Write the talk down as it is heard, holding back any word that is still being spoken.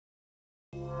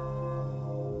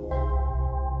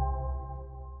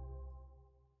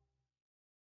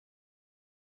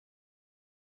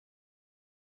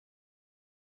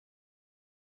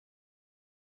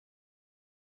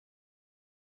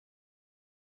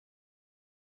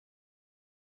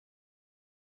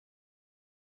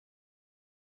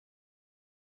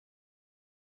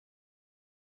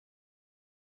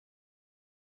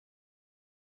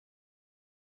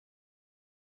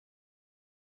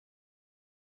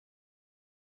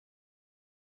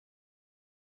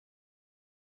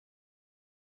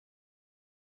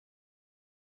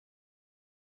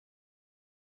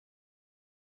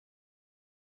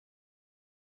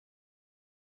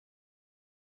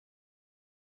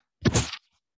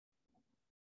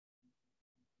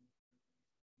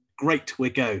Great, we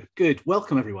go. Good.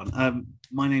 Welcome, everyone.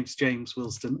 My name's James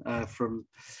Wilsdon from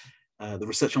the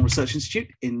Research on Research Institute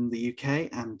in the UK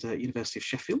and University of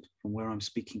Sheffield, from where I'm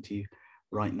speaking to you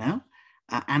right now.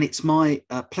 And it's my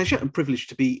pleasure and privilege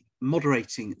to be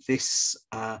moderating this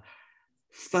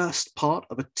first part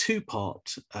of a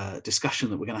two-part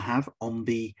discussion that we're going to have on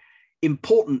the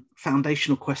important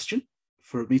foundational question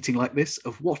for a meeting like this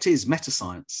of what is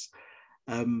metascience.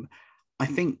 I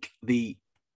think the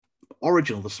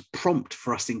original, the prompt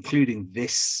for us including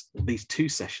these two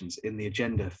sessions in the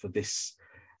agenda for this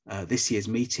year's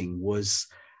meeting was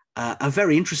a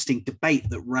very interesting debate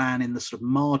that ran in the sort of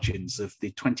margins of the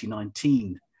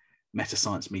 2019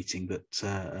 Metascience meeting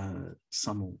that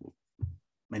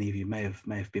many of you may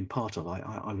have been part of.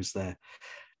 I was there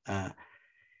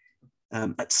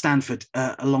at Stanford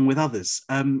along with others,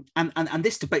 and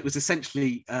this debate was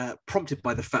essentially prompted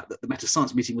by the fact that the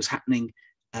Metascience meeting was happening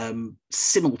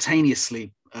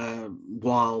simultaneously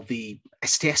while the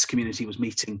STS community was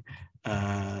meeting.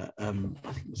 I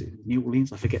think was it New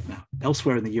Orleans? I forget now.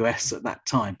 Elsewhere in the US at that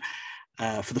time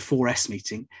for the 4S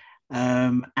meeting,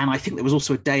 and I think there was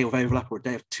also a day of overlap or a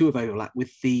day of two of overlap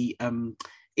with the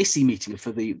ISI meeting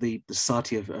for the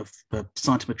Society of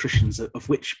Scientometricians, of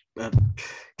which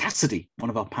Cassidy, one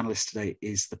of our panelists today,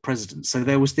 is the president. So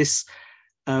there was this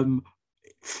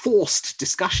forced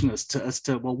discussion as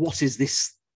to well, what is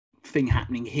this thing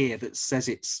happening here that says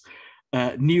it's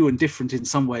new and different in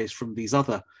some ways from these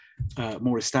other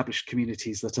more established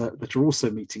communities that are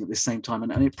also meeting at the same time,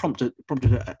 and it prompted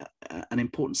an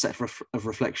important set of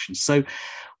reflections. So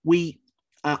we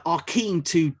are keen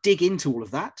to dig into all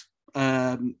of that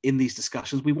in these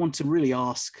discussions. We want to really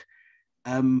ask,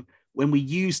 when we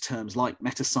use terms like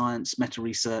metascience,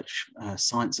 meta-research,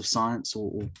 science of science,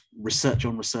 or research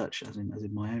on research, as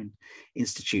in my own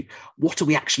institute, what are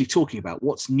we actually talking about?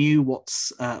 What's new?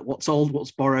 What's old?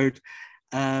 What's borrowed?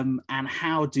 And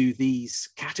how do these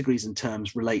categories and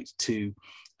terms relate to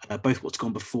both what's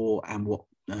gone before and what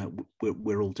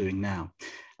we're all doing now?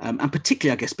 And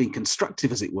particularly, I guess, being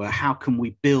constructive, as it were, how can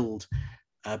we build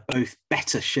both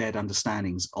better shared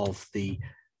understandings of the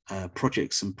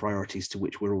projects and priorities to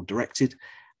which we're all directed,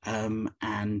 and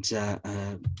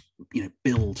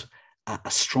build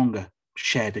a stronger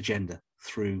shared agenda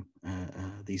through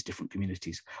these different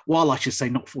communities, while I should say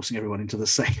not forcing everyone into the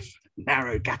same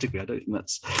narrow category. I don't think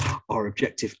that's our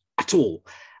objective at all.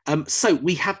 So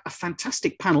we have a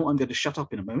fantastic panel. I'm going to shut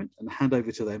up in a moment and hand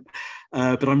over to them,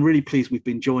 but I'm really pleased we've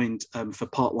been joined for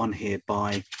part one here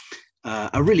by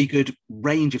a really good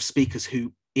range of speakers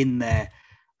who, in their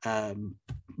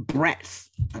breadth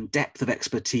and depth of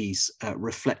expertise,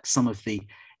 reflect some of the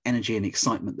energy and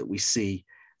excitement that we see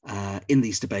in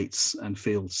these debates and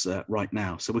fields right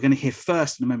now. So we're going to hear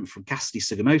first in a moment from Cassidy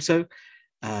Sugimoto,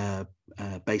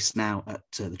 based now at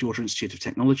the Georgia Institute of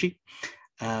Technology.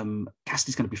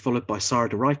 Cassidy's going to be followed by Sarah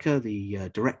de Rijcke, the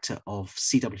director of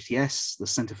CWTS, the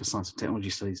Center for Science and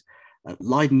Technology Studies at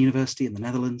Leiden University in the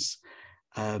Netherlands.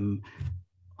 Our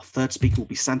third speaker will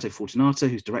be Santo Fortunato,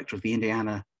 who's director of the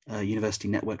Indiana University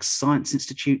Network Science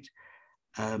Institute.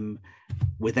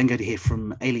 We're then going to hear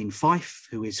from Aileen Fyfe,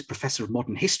 who is Professor of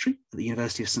Modern History at the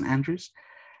University of St Andrews.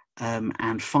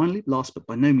 And finally, last but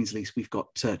by no means least, we've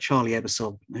got Charlie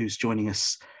Ebersole, who's joining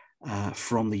us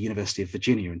from the University of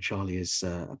Virginia. And Charlie is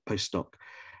a postdoc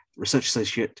research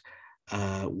associate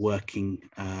working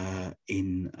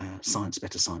in science,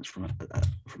 better science from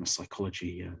a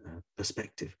psychology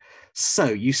perspective. So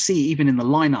you see, even in the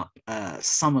lineup,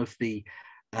 some of the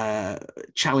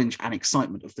challenge and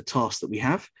excitement of the task that we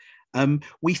have.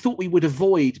 We thought we would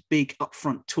avoid big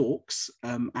upfront talks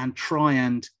and try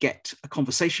and get a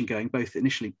conversation going, both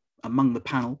initially among the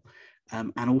panel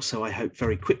and also, I hope,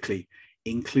 very quickly,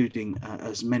 including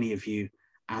as many of you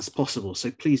as possible.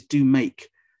 So please do make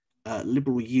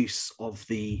liberal use of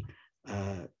the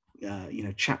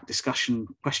chat discussion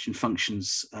question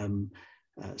functions,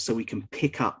 so we can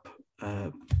pick up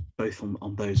both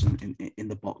on those in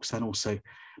the box, and also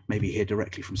maybe hear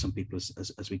directly from some people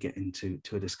as we get into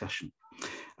a discussion.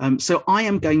 So I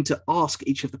am going to ask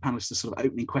each of the panelists the sort of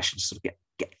opening questions to sort of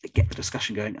get the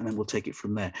discussion going, and then we'll take it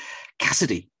from there.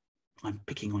 Cassidy, I'm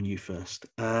picking on you first.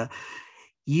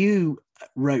 You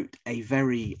wrote a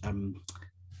very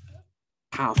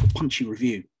powerful, punchy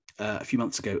review a few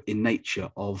months ago in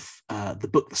Nature of the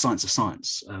book The Science of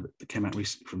Science that came out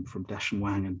recently from Dashan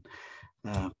Wang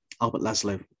and Albert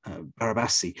Laszlo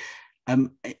Barabasi,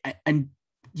 and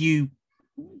you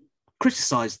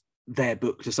criticised their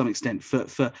book to some extent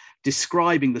for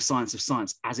describing the science of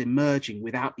science as emerging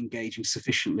without engaging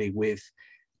sufficiently with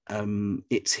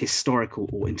its historical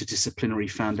or interdisciplinary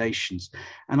foundations.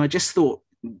 And I just thought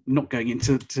not going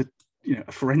into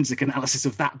a forensic analysis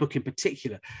of that book in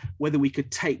particular, whether we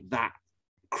could take that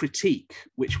critique,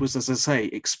 which was, as I say,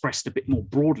 expressed a bit more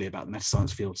broadly about the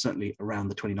Metascience field, certainly around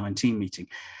the 2019 meeting,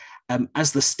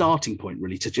 as the starting point,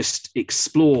 really, to just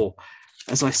explore,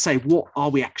 as I say, what are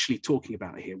we actually talking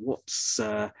about here? What's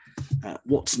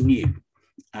new,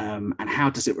 and how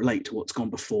does it relate to what's gone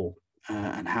before,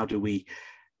 and how do we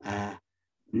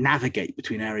navigate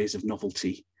between areas of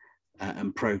novelty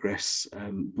and progress,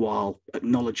 while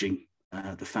acknowledging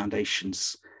the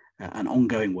foundations and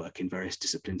ongoing work in various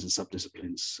disciplines and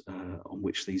subdisciplines on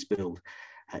which these build.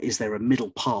 Is there a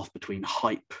middle path between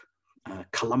hype,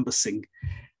 Columbusing,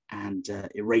 and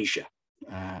erasure,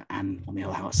 and on the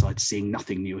other side, seeing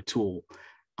nothing new at all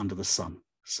under the sun?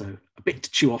 So a bit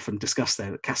to chew off and discuss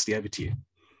there. Cassidy, over to you.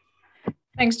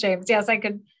 Thanks, James. Yes, I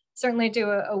could certainly do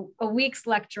a week's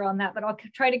lecture on that, but I'll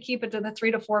try to keep it to the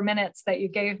 3 to 4 minutes that you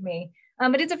gave me.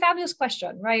 But it's a fabulous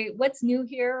question, right? What's new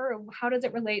here? How does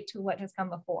it relate to what has come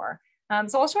before?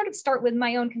 So I'll sort of start with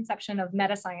my own conception of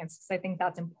metascience, because I think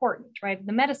that's important, right?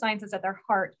 The metasciences at their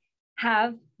heart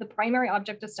have the primary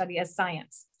object of study as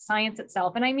science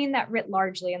itself. And I mean that writ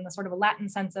largely in the sort of a Latin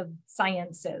sense of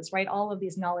sciences, right? All of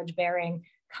these knowledge-bearing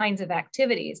kinds of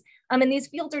activities. And these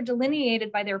fields are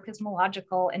delineated by their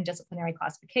epistemological and disciplinary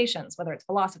classifications, whether it's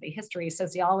philosophy, history,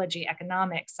 sociology,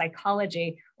 economics,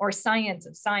 psychology, or science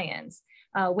of science,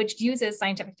 which uses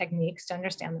scientific techniques to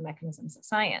understand the mechanisms of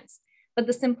science. But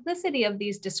the simplicity of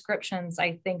these descriptions,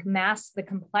 I think, masks the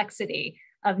complexity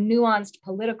of nuanced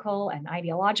political and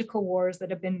ideological wars that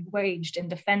have been waged in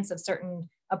defense of certain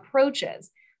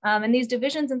approaches. And these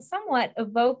divisions in somewhat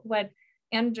evoke what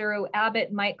Andrew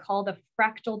Abbott might call the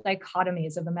fractal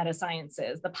dichotomies of the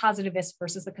metasciences, the positivist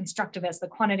versus the constructivist, the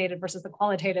quantitative versus the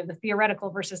qualitative, the theoretical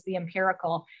versus the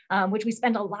empirical, which we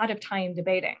spend a lot of time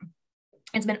debating.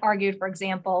 It's been argued, for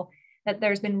example, that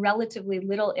there's been relatively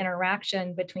little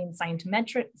interaction between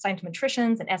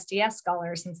scientometricians and SDS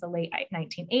scholars since the late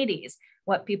 1980s,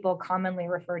 what people commonly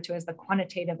refer to as the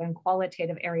quantitative and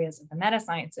qualitative areas of the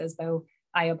metasciences, though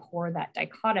I abhor that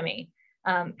dichotomy.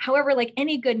 However, like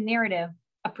any good narrative,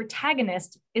 a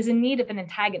protagonist is in need of an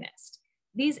antagonist.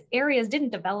 These areas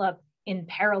didn't develop in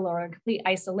parallel or complete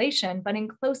isolation, but in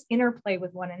close interplay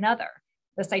with one another.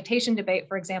 The citation debate,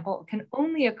 for example, can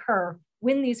only occur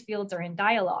when these fields are in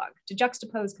dialogue. To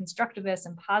juxtapose constructivist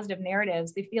and positive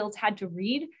narratives, the fields had to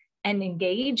read and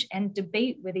engage and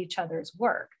debate with each other's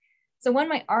work. So one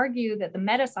might argue that the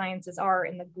metasciences are,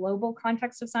 in the global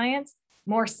context of science,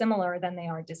 more similar than they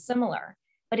are dissimilar.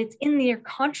 But it's in their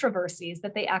controversies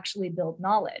that they actually build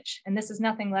knowledge. And this is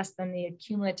nothing less than the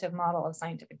accumulative model of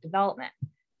scientific development.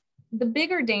 The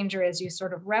bigger danger, as you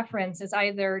sort of reference, is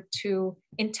either to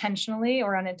intentionally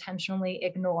or unintentionally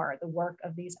ignore the work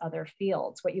of these other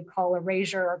fields, what you call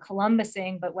erasure or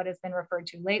Columbusing, but what has been referred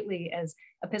to lately as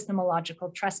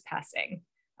epistemological trespassing.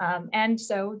 And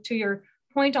so to your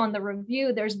point on the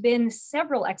review, there's been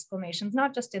several exclamations,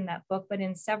 not just in that book, but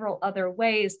in several other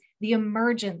ways, the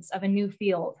emergence of a new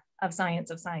field of science,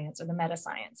 or the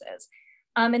metasciences.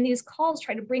 And these calls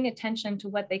try to bring attention to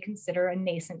what they consider a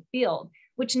nascent field,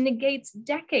 which negates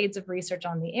decades of research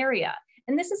on the area.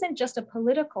 And this isn't just a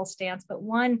political stance, but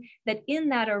one that in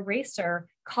that eraser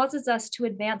causes us to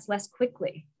advance less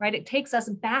quickly, right? It takes us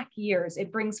back years.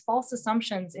 It brings false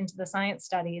assumptions into the science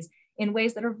studies in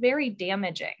ways that are very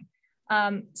damaging.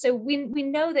 So we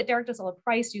know that Derek DeSolla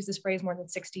Price used this phrase more than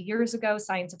 60 years ago.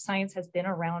 Science of science has been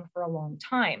around for a long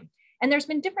time. And there's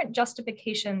been different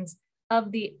justifications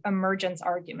of the emergence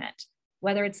argument,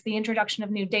 whether it's the introduction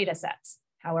of new data sets.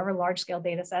 However, large-scale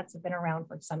data sets have been around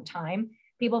for some time.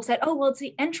 People have said, oh, well, it's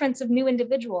the entrance of new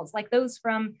individuals like those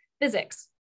from physics.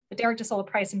 But Derek DeSolla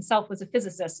Price himself was a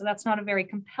physicist, so that's not a very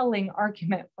compelling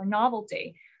argument for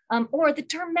novelty. Or the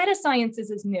term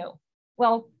metasciences is new.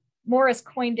 Well, Morris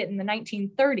coined it in the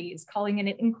 1930s, calling it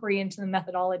an inquiry into the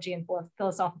methodology and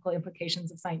philosophical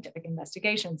implications of scientific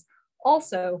investigations.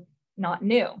 Also not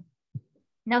new.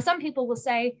 Now, some people will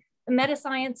say the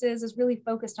metasciences is really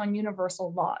focused on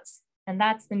universal laws, and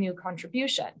that's the new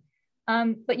contribution.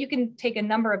 But you can take a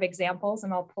number of examples,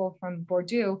 and I'll pull from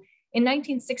Bourdieu. In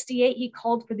 1968, he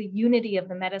called for the unity of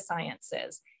the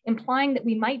metasciences, implying that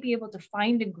we might be able to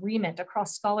find agreement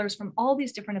across scholars from all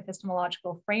these different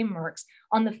epistemological frameworks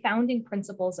on the founding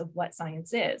principles of what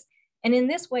science is. And in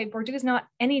this way, Bourdieu is not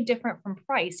any different from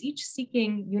Price, each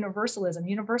seeking universalism,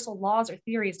 universal laws or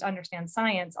theories to understand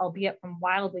science, albeit from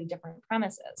wildly different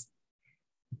premises.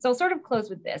 So I'll sort of close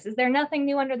with this. Is there nothing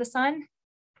new under the sun?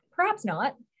 Perhaps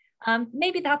not.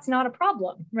 Maybe that's not a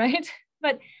problem, right?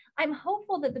 But I'm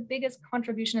hopeful that the biggest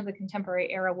contribution of the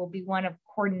contemporary era will be one of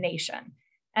coordination.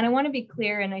 And I want to be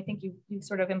clear, and I think you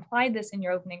sort of implied this in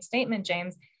your opening statement,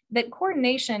 James, that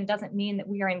coordination doesn't mean that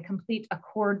we are in complete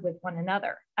accord with one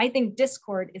another. I think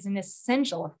discord is an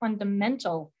essential, a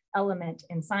fundamental element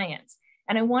in science.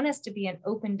 And I want us to be in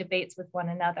open debates with one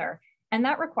another. And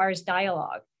that requires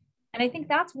dialogue. And I think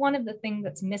that's one of the things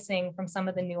that's missing from some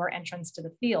of the newer entrants to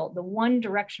the field. The one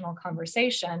directional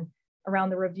conversation around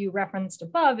the review referenced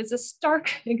above is a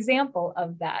stark example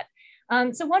of that.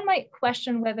 So one might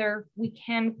question whether we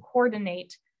can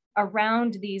coordinate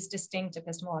around these distinct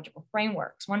epistemological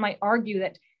frameworks. One might argue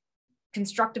that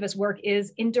constructivist work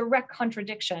is in direct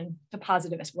contradiction to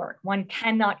positivist work. One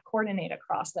cannot coordinate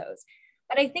across those.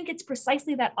 But I think it's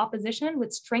precisely that opposition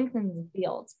which strengthens the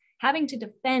fields, having to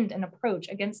defend an approach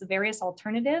against the various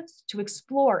alternatives to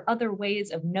explore other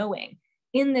ways of knowing.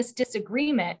 In this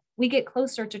disagreement, we get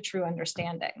closer to true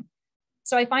understanding.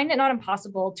 So I find it not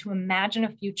impossible to imagine a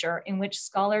future in which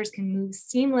scholars can move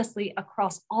seamlessly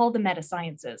across all the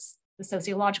metasciences, the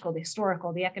sociological, the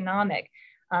historical, the economic,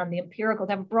 the empirical,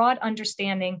 to have broad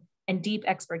understanding and deep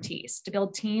expertise, to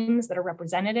build teams that are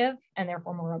representative and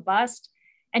therefore more robust,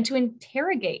 and to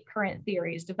interrogate current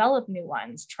theories, develop new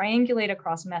ones, triangulate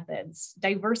across methods,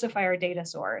 diversify our data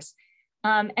source.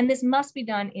 And this must be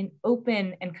done in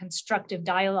open and constructive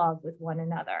dialogue with one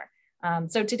another.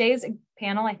 So today's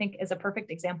panel, I think, is a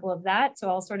perfect example of that. So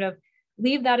I'll sort of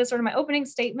leave that as sort of my opening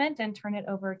statement and turn it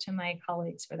over to my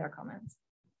colleagues for their comments.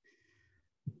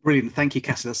 Brilliant. Thank you,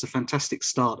 Cassidy. That's a fantastic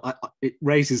start. It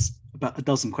raises about a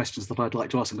dozen questions that I'd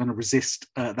like to ask. I'm going to resist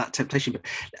that temptation. But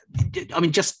I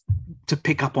mean, just to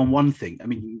pick up on one thing, I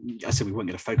mean, I said we weren't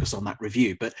going to focus on that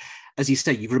review, but as you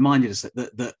say, you've reminded us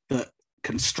that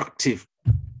constructive,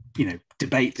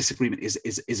 debate, disagreement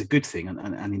is a good thing,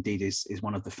 and indeed is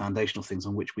one of the foundational things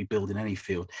on which we build in any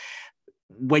field.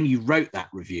 When you wrote that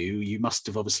review, you must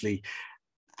have obviously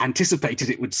anticipated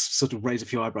it would sort of raise a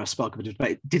few eyebrows, spark a bit of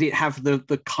debate. Did it have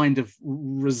the kind of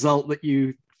result that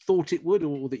you thought it would,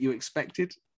 or that you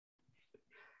expected?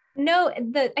 No,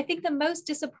 I think the most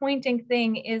disappointing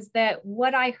thing is that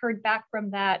what I heard back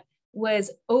from that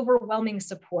was overwhelming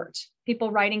support.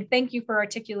 People writing, thank you for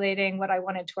articulating what I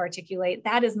wanted to articulate.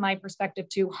 That is my perspective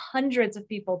too. Hundreds of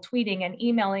people tweeting and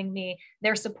emailing me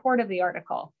their support of the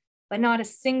article, but not a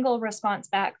single response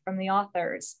back from the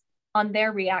authors on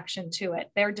their reaction to it,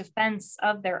 their defense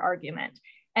of their argument.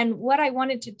 And what I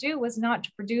wanted to do was not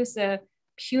to produce a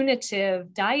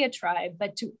punitive diatribe,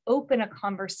 but to open a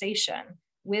conversation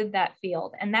with that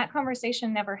field. And that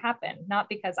conversation never happened, not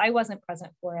because I wasn't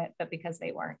present for it, but because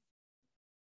they weren't.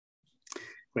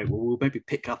 Great. Well, we'll maybe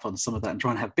pick up on some of that and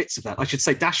try and have bits of that. I should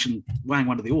say Dash and Wang,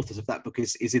 one of the authors of that book,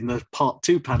 is in the part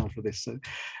 2 panel for this. So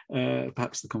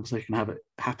perhaps the conversation can have it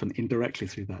happen indirectly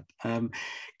through that.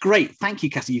 Great. Thank you,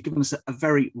 Cassie. You've given us a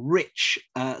very rich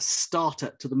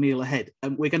starter to the meal ahead.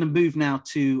 We're going to move now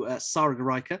to Sarah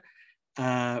Rijcke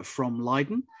from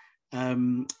Leiden.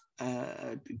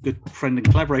 A good friend and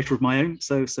collaborator of my own.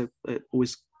 So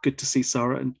always good to see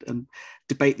Sarah and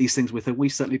debate these things with her. We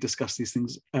certainly discuss these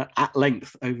things at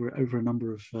length over a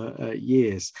number of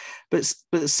years. But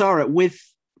Sarah, with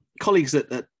colleagues at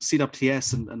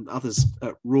CWTS and others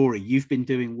at RoRI, you've been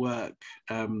doing work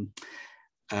to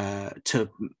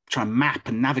try and map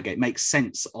and navigate, make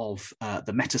sense of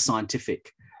the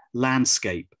meta-scientific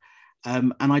landscape.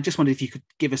 And I just wondered if you could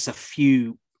give us a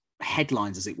few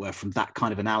headlines, as it were, from that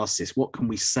kind of analysis. What can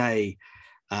we say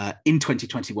in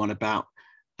 2021 about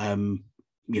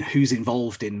who's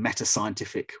involved in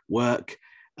meta-scientific work?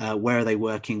 Where are they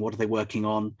working? What are they working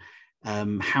on?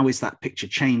 How is that picture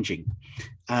changing?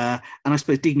 And I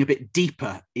suppose digging a bit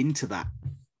deeper into that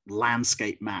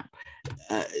landscape map,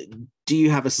 do you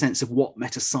have a sense of what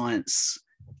meta-science,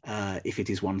 if it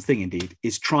is one thing indeed,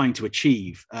 is trying to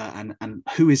achieve, and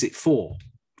who is it for?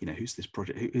 Who's this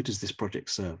project? Who does this project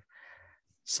serve?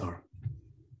 Sarah.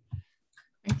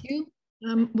 Thank you.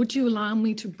 Would you allow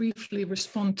me to briefly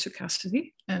respond to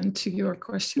Cassidy and to your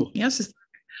question? Sure. Yes.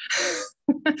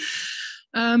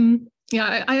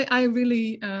 I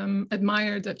really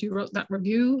admire that you wrote that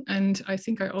review, and I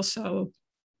think I also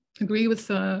agree with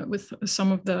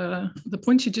some of the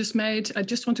points you just made. I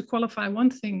just want to qualify one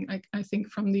thing. I think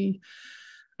from the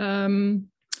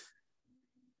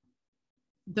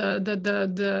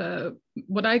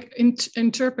what I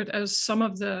interpret as some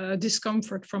of the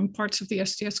discomfort from parts of the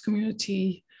STS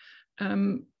community,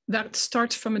 that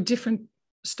starts from a different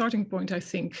starting point, I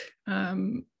think,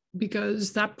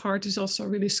 because that part is also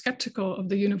really skeptical of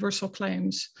the universal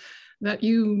claims that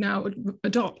you now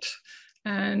adopt,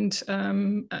 and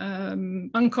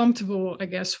uncomfortable, I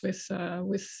guess, with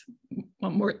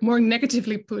more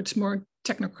negatively put, more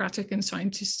technocratic and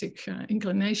scientific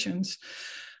inclinations.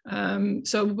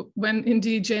 So when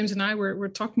indeed James and I were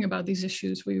talking about these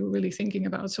issues, we were really thinking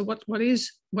about, so what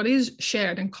is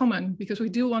shared and common, because we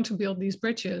do want to build these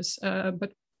bridges,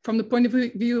 but from the point of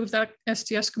view of that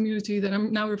STS community that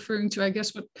I'm now referring to, I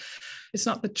guess it's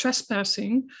not the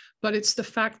trespassing, but it's the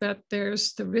fact that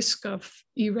there's the risk of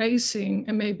erasing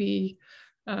and maybe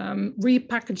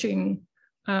repackaging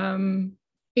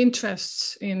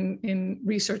interests in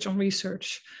research on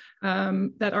research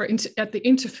that are at the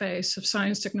interface of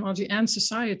science, technology, and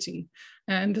society.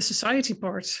 And the society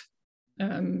part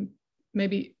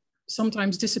maybe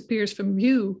sometimes disappears from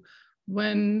view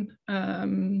when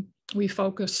we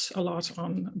focus a lot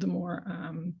on the more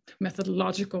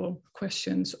methodological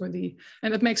questions,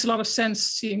 and it makes a lot of sense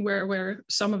seeing where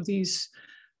some of these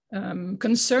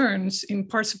concerns in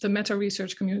parts of the meta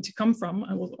research community come from.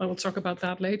 I will talk about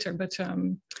that later, but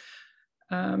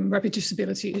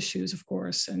reproducibility issues, of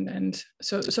course, and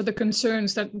so the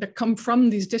concerns that come from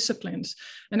these disciplines.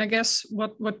 And I guess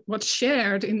what's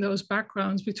shared in those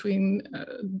backgrounds between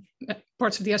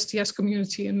parts of the STS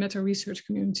community and meta research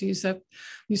communities, that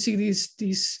you see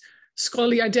these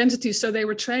scholarly identities. So they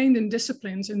were trained in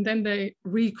disciplines, and then they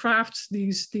recraft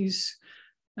these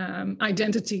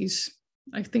identities.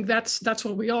 I think that's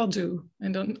what we all do,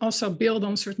 and also build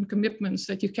on certain commitments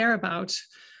that you care about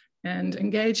and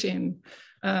engage in,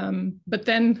 but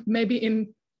then maybe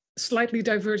in slightly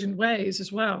divergent ways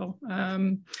as well.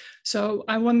 So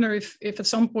I wonder if at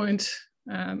some point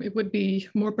it would be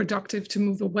more productive to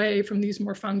move away from these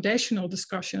more foundational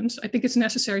discussions. I think it's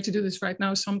necessary to do this right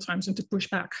now sometimes and to push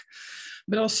back,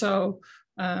 but also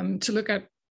to look at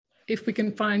if we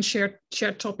can find shared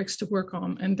topics to work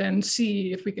on, and then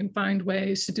see if we can find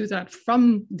ways to do that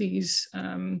from these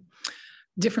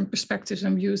different perspectives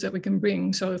and views that we can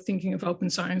bring. So thinking of open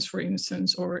science, for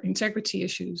instance, or integrity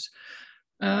issues.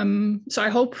 So I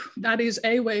hope that is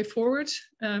a way forward.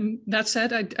 That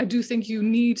said, I do think you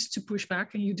need to push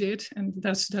back, and you did, and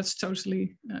that's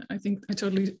totally, I think I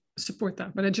totally support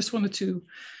that. But I just wanted to,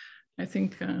 I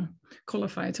think,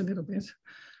 qualify it a little bit.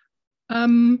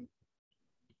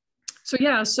 So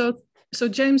yeah, so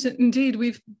James, indeed,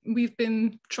 we've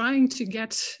been trying to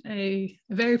get a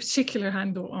very particular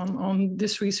handle on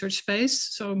this research space,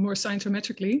 so more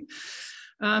scientometrically.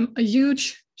 A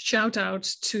huge shout out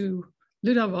to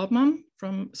Luda Waldman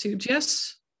from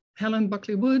CWTS, Helen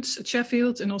Buckley-Woods at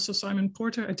Sheffield, and also Simon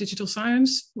Porter at Digital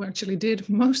Science, who actually did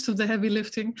most of the heavy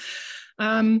lifting.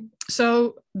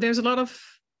 So there's a lot of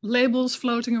labels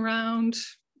floating around,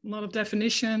 a lot of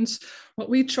definitions. What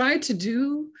we tried to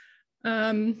do,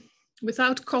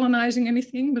 without colonizing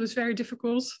anything, but it's very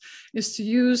difficult, is to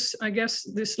use, I guess,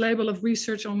 this label of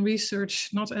research on research,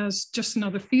 not as just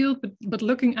another field, but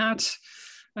looking at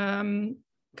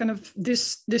kind of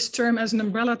this term as an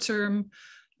umbrella term,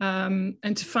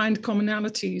 and to find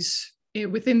commonalities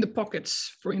within the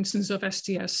pockets, for instance, of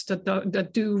STS that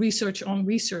do research on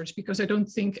research, because I don't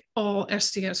think all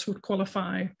STS would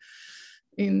qualify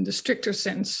in the stricter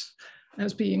sense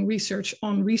as being research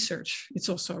on research. It's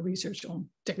also research on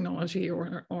technology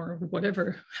or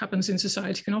whatever happens in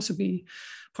society can also be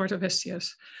part of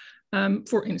STS,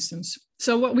 for instance.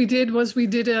 So what we did was we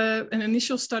did an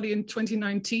initial study in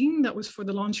 2019 that was for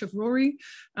the launch of RoRI.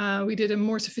 We did a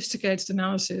more sophisticated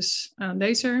analysis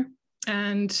later.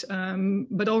 And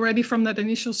but already from that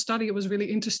initial study, it was really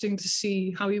interesting to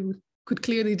see how we could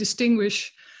clearly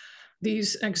distinguish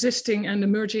these existing and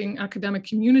emerging academic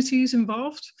communities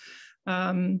involved.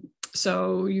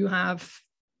 So you have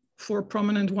 4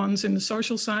 prominent ones in the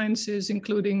social sciences,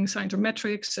 including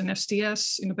scientometrics and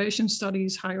STS, innovation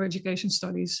studies, higher education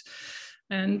studies.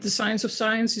 And the science of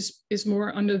science is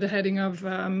more under the heading of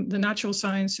the natural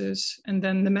sciences. And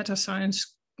then the Metascience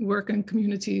work and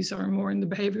communities are more in the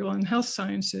behavioral and health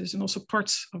sciences, and also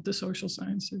parts of the social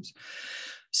sciences.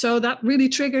 So that really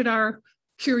triggered our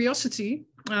curiosity.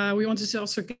 We wanted to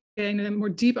also gain a more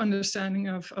deep understanding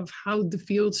of how the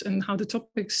fields and how the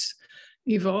topics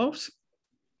evolved.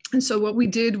 And so what we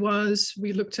did was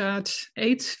we looked at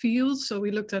 8 fields. So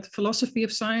we looked at philosophy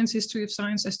of science, history of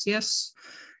science, STS,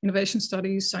 innovation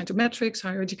studies, scientometrics,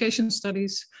 higher education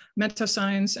studies,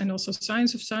 meta-science, and also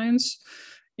science of science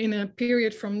in a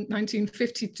period from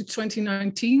 1950 to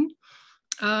 2019.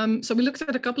 So we looked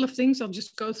at a couple of things. I'll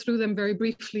just go through them very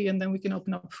briefly, and then we can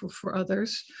open up for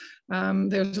others.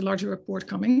 There's a larger report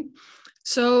coming.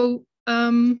 So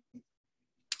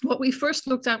what we first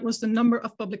looked at was the number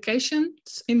of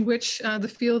publications in which the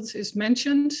field is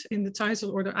mentioned in the title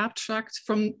or the abstract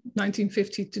from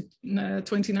 1950 to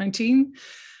 2019.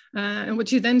 And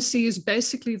what you then see is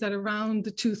basically that around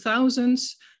the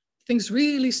 2000s, things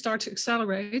really start to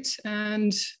accelerate.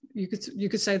 And you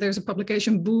could say there's a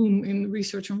publication boom in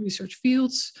research on research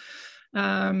fields.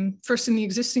 First in the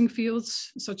existing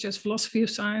fields, such as philosophy of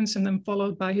science, and then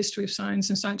followed by history of science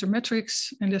and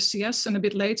scientometrics and STS, and a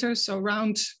bit later. So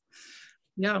around,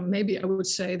 yeah, maybe I would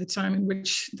say the time in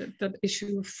which that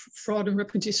issue of fraud and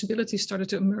reproducibility started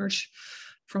to emerge.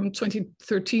 From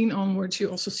 2013 onwards, you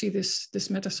also see this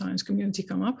meta-science community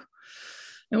come up.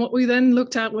 And what we then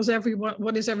looked at was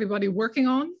what is everybody working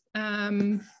on?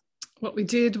 What we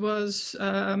did was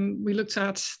we looked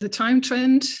at the time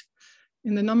trend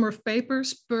in the number of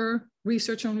papers per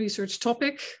research on research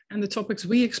topic. And the topics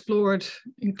we explored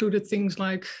included things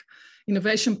like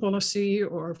innovation policy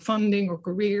or funding or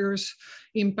careers,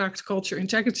 impact, culture,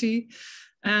 integrity.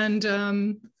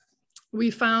 And we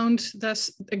found that,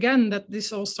 again, that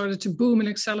this all started to boom and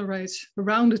accelerate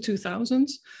around the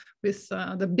 2000s, with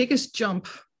the biggest jump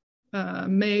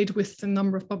made with the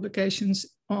number of publications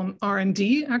on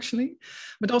R&D, actually,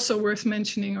 but also worth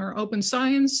mentioning are open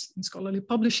science and scholarly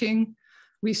publishing,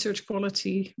 research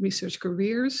quality, research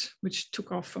careers, which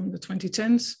took off from the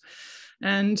 2010s.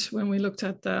 And when we looked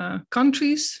at the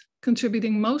countries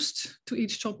contributing most to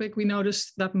each topic, we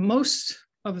noticed that most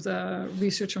of the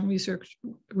research on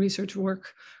research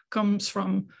work comes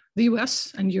from the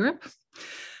US and Europe.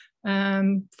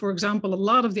 For example, a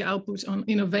lot of the output on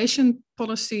innovation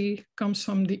policy comes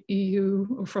from the EU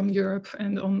or from Europe,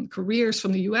 and on careers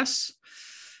from the US.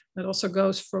 That also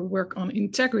goes for work on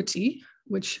integrity,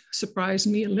 which surprised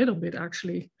me a little bit,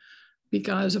 actually,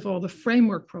 because of all the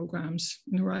framework programs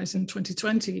in Horizon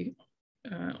 2020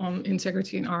 on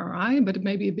integrity and RoRI, but it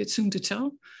may be a bit soon to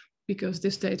tell because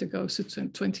this data goes to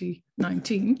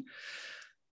 2019.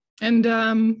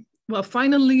 And well,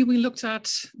 finally, we looked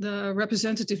at the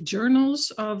representative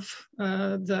journals of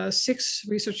the 6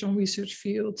 research on research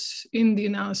fields in the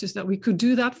analysis that we could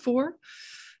do that for.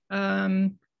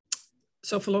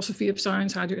 So philosophy of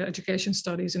science, higher education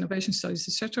studies, innovation studies,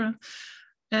 etc.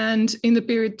 And in the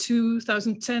period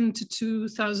 2010 to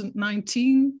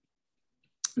 2019,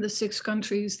 the 6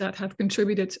 countries that have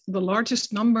contributed the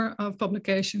largest number of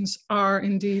publications are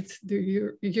indeed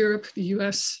Europe, the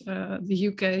US, the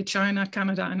UK, China,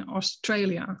 Canada, and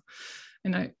Australia.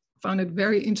 And I found it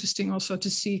very interesting also to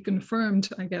see confirmed,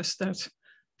 I guess, that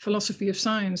philosophy of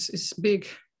science is big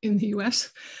in the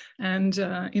US and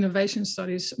innovation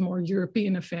studies a more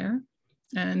European affair.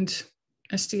 And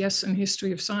STS and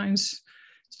history of science,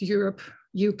 Europe,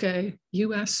 UK,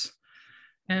 US,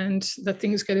 and that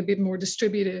things get a bit more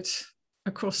distributed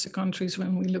across the countries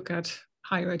when we look at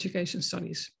higher education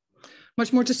studies.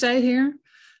 Much more to say here,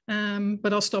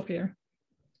 but I'll stop here.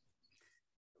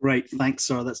 Great, thanks,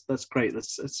 Sarah. That's great.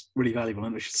 That's really valuable.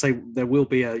 And I should say there will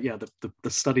be a the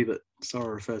study that Sarah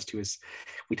refers to is,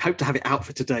 we'd hope to have it out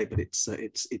for today, but it's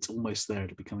almost there.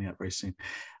 It'll be coming out very soon.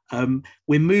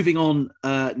 We're moving on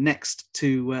next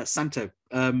to Santo.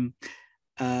 So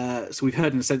we've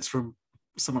heard in a sense from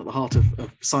someone at the heart of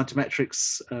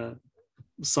scientometrics,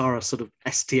 Sarah, sort of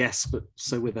STS, but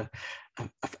so with a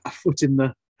foot in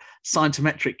the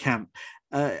scientometric camp.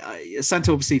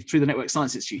 Santo, obviously through the Network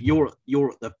Science Institute,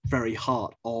 you're at the very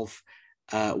heart of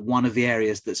one of the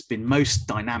areas that's been most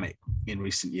dynamic in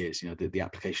recent years. You know, the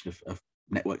application of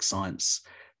network science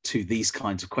to these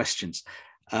kinds of questions,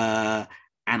 and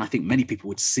I think many people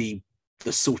would see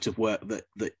the sort of work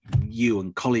that you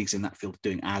and colleagues in that field are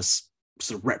doing as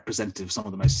sort of representative of some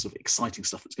of the most sort of exciting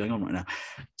stuff that's going on right now.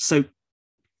 So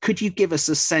could you give us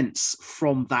a sense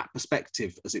from that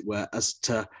perspective, as it were, as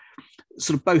to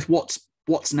sort of both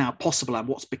what's now possible and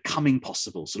what's becoming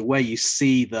possible, sort of where you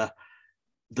see the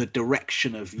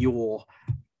direction of your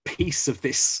piece of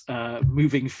this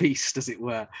moving feast, as it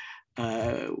were,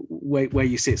 where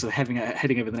you see it sort of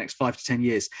heading over the next 5 to 10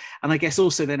 years, and I guess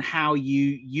also then how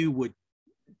you would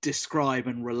describe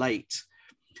and relate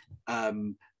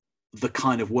the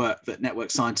kind of work that network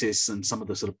scientists and some of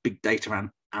the sort of big data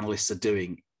analysts are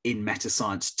doing in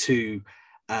meta-science to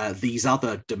these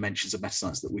other dimensions of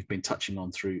meta-science that we've been touching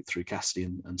on through Cassidy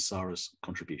and Sarah's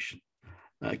contribution.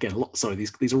 Again, sorry,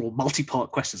 these are all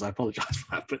multi-part questions. I apologize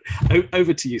for that, but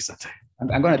over to you, Santo.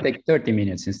 I'm going to take 30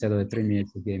 minutes instead of the 3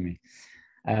 minutes you gave me.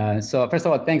 So first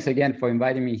of all, thanks again for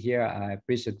inviting me here. I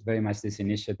appreciate very much this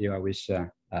initiative. I wish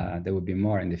there would be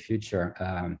more in the future.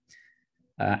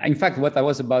 In fact, what I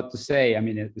was about to say, I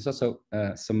mean, it's also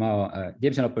somehow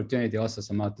gives an opportunity also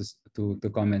somehow to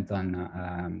comment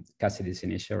on Cassidy's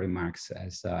initial remarks,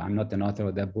 as I'm not an author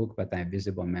of that book, but I'm a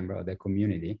visible member of the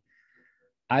community.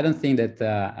 I don't think that,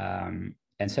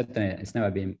 and certainly it's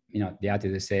never been, the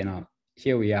attitude to say,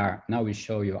 here we are, now we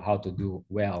show you how to do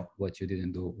well what you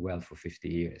didn't do well for 50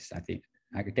 years. I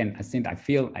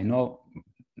know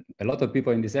a lot of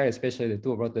people in this area, especially the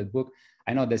two who wrote that book,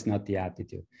 I know that's not the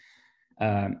attitude.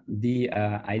 The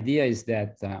idea is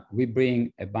that we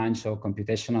bring a bunch of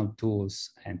computational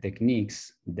tools and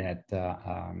techniques that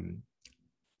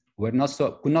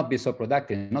could not be so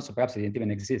productive, and also perhaps they didn't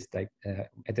even exist like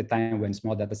at the time when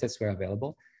small data sets were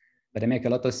available, but they make a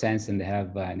lot of sense, and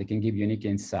they can give unique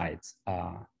insights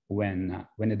when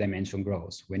the dimension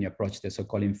grows, when you approach the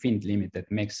so-called infinite limit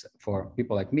that makes, for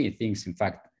people like me, things in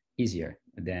fact easier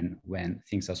than when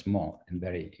things are small and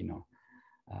very,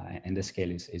 and the scale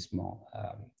is small.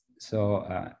 So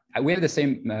we have the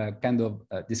same kind of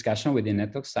discussion within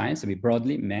network science. I mean,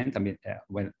 broadly meant,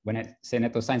 when I say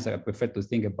network science, I prefer to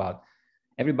think about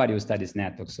everybody who studies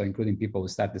networks, so including people who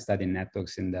started studying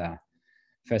networks in the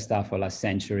first half of last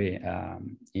century,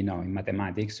 in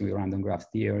mathematics with random graph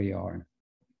theory or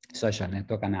social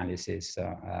network analysis,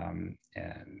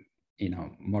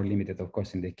 more limited, of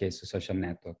course, in the case of social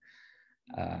network.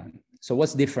 So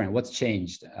what's different? What's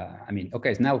changed?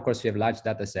 Okay, now, of course, we have large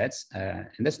data sets, and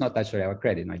that's not actually our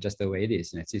credit, just the way it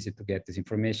is. And it's easy to get this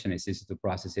information, it's easy to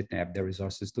process it, and have the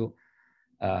resources to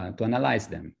analyze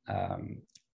them.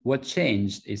 What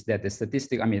changed is that the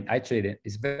statistic, actually,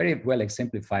 it's very well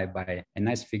exemplified by a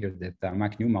nice figure that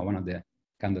Mark Newman, one of the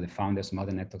the founders of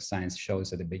modern network science,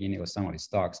 shows at the beginning of some of his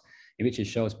talks, in which he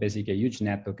shows basically a huge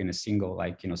network in a single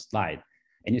slide.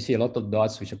 And you see a lot of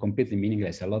dots which are completely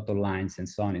meaningless, a lot of lines and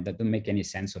so on, that don't make any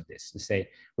sense of this. To say,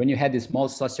 when you had these small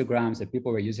sociograms that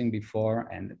people were using before,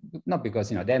 and not because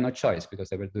they had no choice, because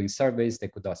they were doing surveys, they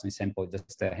could also sample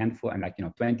just a handful, and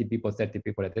 20 people, 30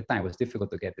 people at the time, it was difficult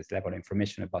to get this level of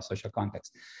information about social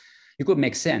context. You could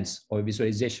make sense of a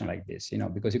visualization like this,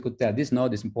 because you could tell this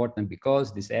node is important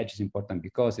because this edge is important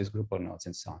because this group of nodes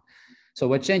and so on. So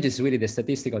what changes is really the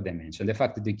statistical dimension, the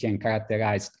fact that you can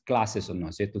characterize classes of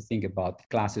nodes. You have to think about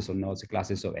classes of nodes,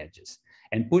 classes of edges.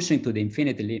 And pushing to the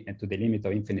infinity, to the limit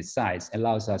of infinite size,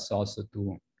 allows us also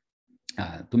to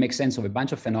make sense of a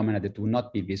bunch of phenomena that will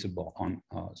not be visible on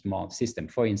a small system.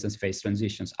 For instance, phase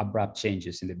transitions, abrupt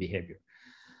changes in the behavior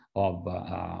of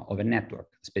a network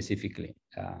specifically.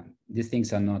 These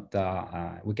things are not,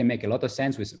 we can make a lot of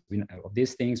sense of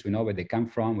these things. We know where they come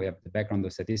from. We have the background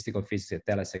of statistical physics that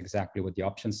tell us exactly what the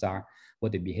options are,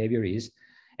 what the behavior is.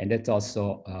 And that's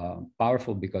also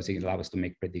powerful because it allows us to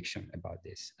make prediction about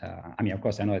this. Of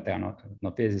course, I know that there are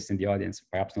no physicists in the audience,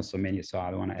 perhaps not so many, so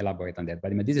I don't want to elaborate on that.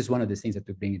 But this is one of the things that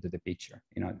we bring into the picture.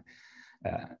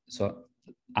 So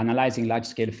analyzing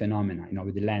large-scale phenomena,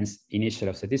 with the lens initially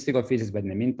of statistical physics, but in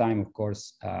the meantime, of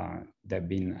course, there have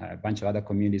been a bunch of other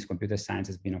communities. Computer science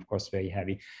has been, of course, very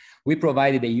heavy. We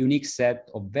provided a unique set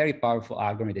of very powerful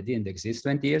algorithms that didn't exist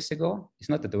 20 years ago. It's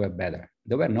not that they were better.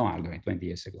 There were no algorithms 20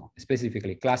 years ago,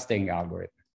 specifically clustering algorithms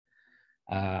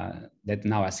that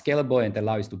now are scalable and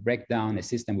allow us to break down a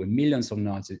system with millions of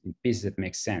nodes in pieces that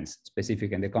make sense.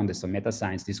 Specifically in the context of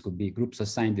metascience, this could be groups of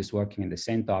scientists working on the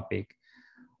same topic,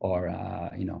 or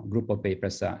group of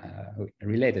papers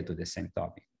related to the same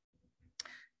topic.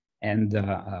 And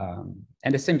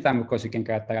at the same time, of course, you can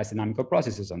characterize dynamical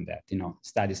processes on that.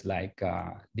 Studies like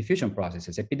diffusion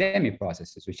processes, epidemic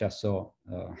processes, which are so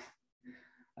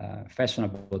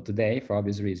fashionable today for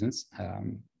obvious reasons.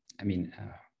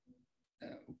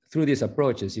 Through these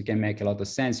approaches, you can make a lot of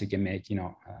sense. You can make,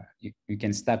 you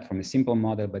can start from a simple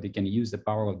model, but you can use the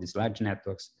power of these large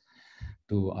networks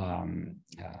to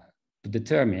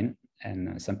determine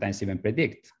and sometimes even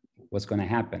predict what's going to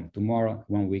happen tomorrow,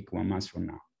 1 week, 1 month from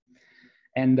now.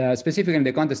 And specifically in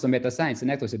the context of metascience, the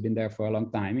networks have been there for a long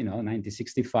time.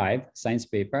 1965 science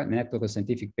paper, Network of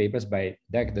Scientific Papers by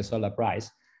Derek de Sola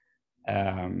Price,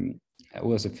 who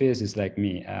was a physicist like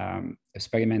me,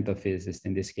 experimental physicist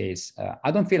in this case.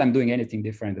 I don't feel I'm doing anything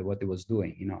different than what he was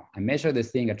doing. I measure the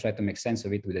thing, I try to make sense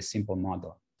of it with a simple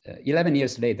model. 11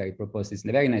 years later, he proposed this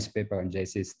very nice paper on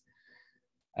JSIST,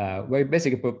 where he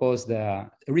basically proposed the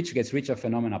rich gets richer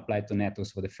phenomenon applied to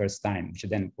networks for the first time, which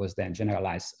then was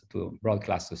generalized to broad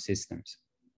class of systems.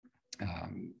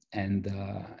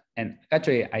 And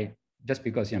actually, just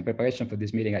because in preparation for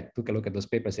this meeting, I took a look at those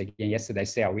papers again yesterday. I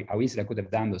say how easily I could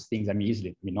have done those things.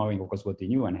 Easily, knowing of course what he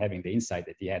knew and having the insight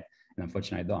that he had, and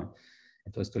unfortunately I don't.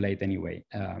 It was too late anyway.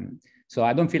 So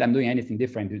I don't feel I'm doing anything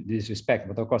different in this respect,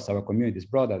 but of course our community is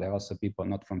broader. There are also people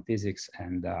not from physics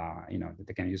and,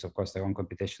 they can use, of course, their own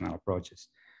computational approaches.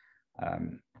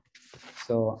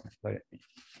 So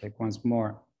like once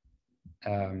more.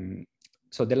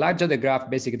 So the larger the graph,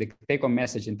 basically the take-home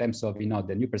message in terms of,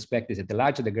 the new perspective is that the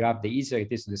larger the graph, the easier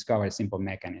it is to discover a simple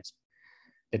mechanism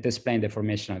that explains the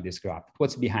formation of this graph,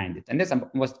 what's behind it. And that's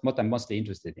what I'm mostly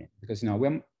interested in, because,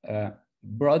 we're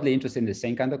broadly interested in the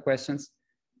same kind of questions,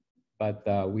 but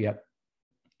we are,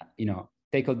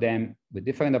 tackle them with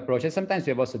different approaches. Sometimes we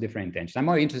have also different intentions. I'm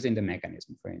more interested in the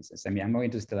mechanism, for instance. I mean, I'm more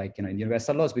interested, like, in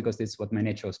universal laws, because it's what my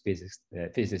natural physics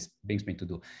brings me to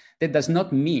do. That does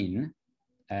not mean,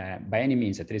 by any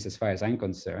means, at least as far as I'm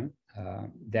concerned,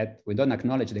 that we don't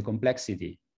acknowledge the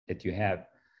complexity that you have,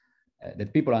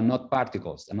 that people are not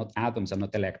particles, are not atoms, are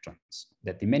not electrons,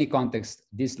 that in many contexts,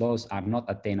 these laws are not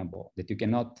attainable, that you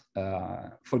cannot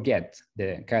forget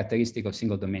the characteristic of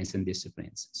single domains and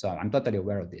disciplines. So I'm totally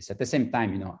aware of this. At the same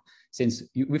time, since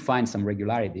we find some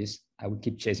regularities, I would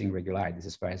keep chasing regularities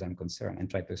as far as I'm concerned and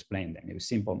try to explain them with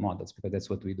simple models, because that's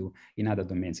what we do in other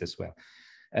domains as well.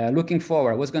 Looking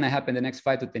forward, what's going to happen in the next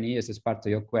 5 to 10 years as part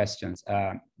of your questions?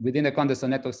 Within the context of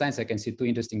network science, I can see 2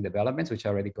 interesting developments which are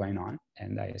already going on,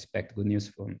 and I expect good news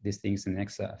from these things in the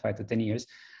next 5 to 10 years.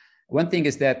 One thing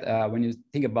is that when you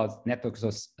think about networks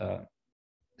of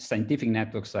scientific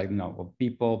networks, like of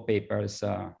people, papers,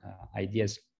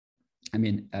 ideas, I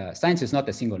mean, science is not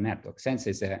a single network. Science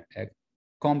is a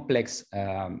complex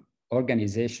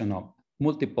organization of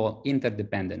multiple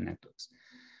interdependent networks.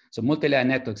 So multi-layer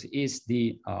networks is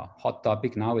the hot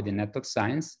topic now within network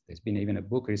science. There's been even a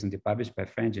book recently published by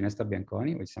friend Ginesta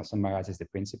Bianconi, which summarizes the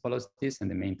principle of this and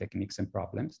the main techniques and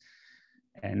problems.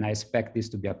 And I expect this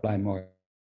to be applied more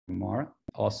and more,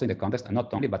 also in the context, and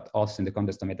not only, but also in the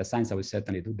context of metascience. I will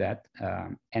certainly do that.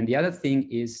 And the other thing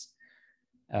is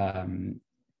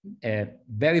a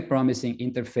very promising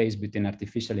interface between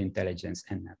artificial intelligence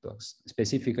and networks,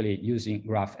 specifically using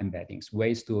graph embeddings,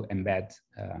 ways to embed,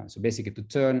 so basically to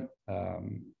turn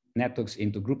networks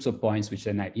into groups of points, which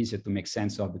then are easier to make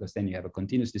sense of, because then you have a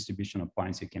continuous distribution of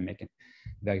points. You can make a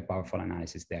very powerful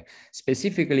analysis there.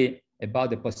 Specifically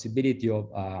about the possibility of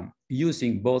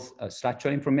using both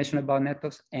structural information about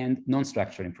networks and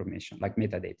non-structural information, like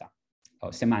metadata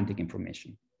or semantic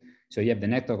information. So you have the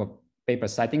network of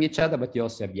papers citing each other, but you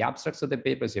also have the abstracts of the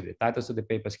papers, you have the titles of the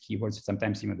papers, keywords,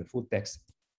 sometimes even the full text,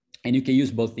 and you can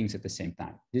use both things at the same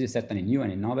time. This is certainly new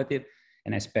and innovative,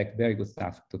 and I expect very good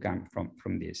stuff to come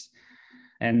from this.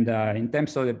 And in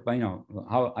terms of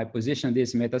how I position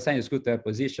this in metascience, it's good to have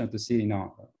position to see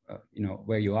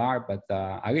where you are, but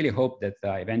I really hope that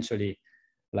eventually,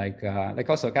 like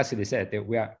also Cassidy said, that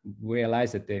we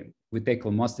realize that we tackle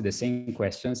mostly the same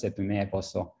questions, that we may have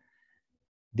also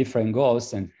different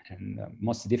goals and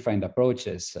mostly different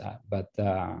approaches. But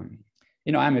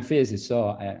I'm a physicist,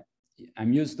 so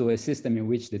I'm used to a system in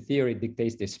which the theory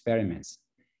dictates the experiments.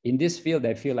 In this field,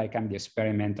 I feel like I'm the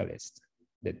experimentalist,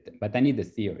 but I need the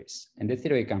theories. And the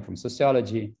theory comes from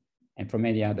sociology and from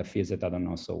many other fields that I don't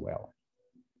know so well.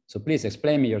 So please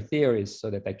explain me your theories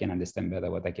so that I can understand better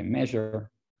what I can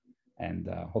measure and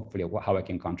hopefully how I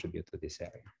can contribute to this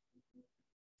area.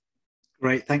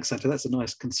 Great, thanks, Santo. That's a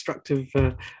nice, constructive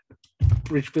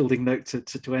bridge building note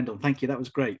to end on. Thank you. That was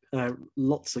great.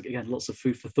 Lots of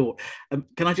food for thought.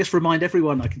 Can I just remind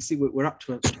everyone? I can see we're up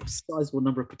to a sizable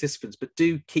number of participants, but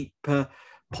do keep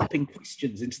popping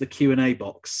questions into the Q&A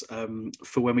box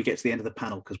for when we get to the end of the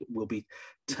panel, because we'll be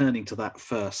turning to that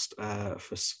first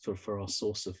for our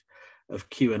source of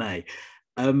Q&A.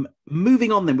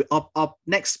 Moving on, then, our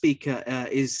next speaker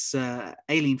is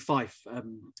Aileen Fyfe.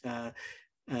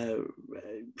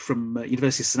 From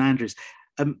University of St Andrews.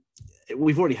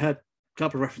 We've already heard a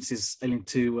couple of references, Aileen,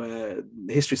 to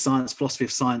the history of science, philosophy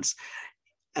of science,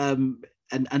 and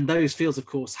those fields, of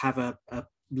course, have a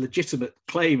legitimate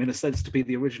claim, in a sense, to be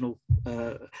the original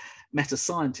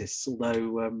meta-scientists,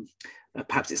 although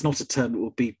perhaps it's not a term that will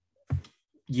be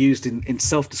used in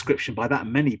self-description by that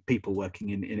many people working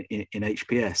in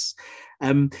HPS.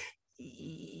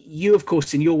 You, of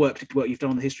course, in your work you've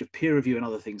done on the history of peer review and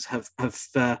other things, have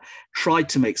tried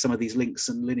to make some of these links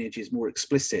and lineages more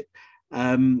explicit.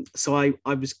 So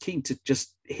I was keen to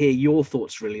just hear your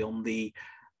thoughts, really, on the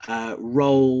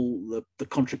role, the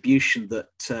contribution that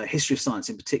history of science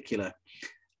in particular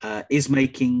is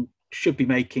making, should be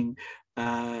making,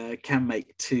 can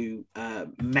make to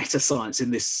meta-science in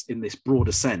this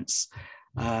broader sense.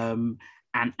 And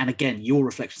again, your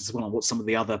reflections as well on what some of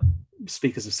the other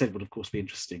speakers have said would, of course, be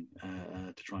interesting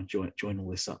to try and join all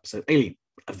this up. So, Aileen,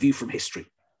 a view from history.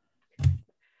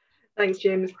 Thanks,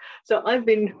 James. So I've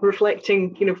been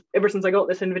reflecting, ever since I got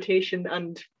this invitation,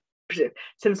 and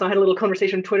since I had a little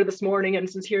conversation on Twitter this morning, and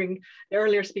since hearing the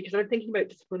earlier speakers, I've been thinking about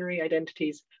disciplinary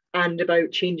identities and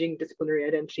about changing disciplinary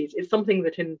identities. It's something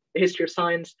that in the history of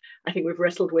science, I think we've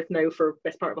wrestled with now for the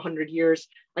best part of 100 years.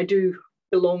 I do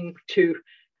belong to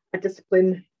a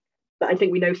discipline that I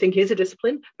think we now think is a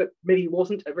discipline, but maybe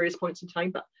wasn't at various points in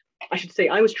time. But I should say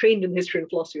I was trained in history and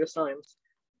philosophy of science.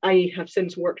 I have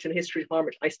since worked in a history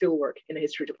department. I still work in a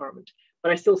history department,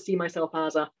 but I still see myself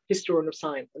as a historian of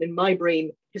science. And in my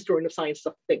brain, historian of science is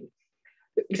a thing.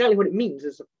 Exactly what it means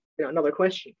is another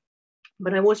question.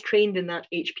 But I was trained in that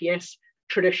HPS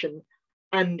tradition,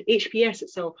 and HPS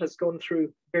itself has gone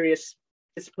through various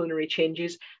disciplinary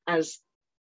changes as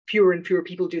fewer and fewer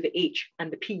people do the H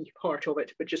and the P part of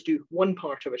it, but just do one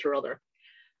part of it or other.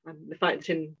 And the fact that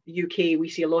in the UK, we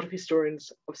see a lot of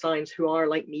historians of science who are,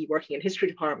 like me, working in history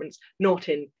departments, not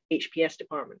in HPS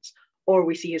departments. Or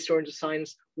we see historians of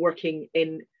science working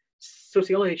in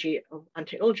sociology and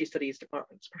technology studies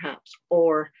departments, perhaps,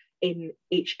 or in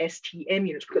HSTM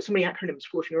units. We've got so many acronyms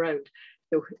floating around,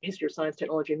 the History of Science,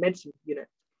 Technology and Medicine unit.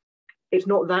 It's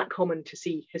not that common to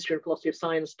see history and philosophy of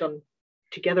science done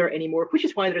together anymore, which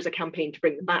is why there's a campaign to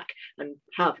bring them back and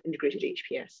have integrated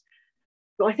HPS.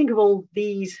 So I think of all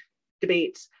these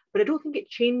debates, but I don't think it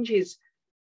changes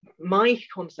my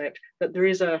concept that there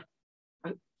is a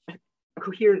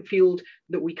coherent field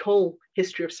that we call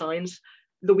history of science,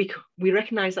 though we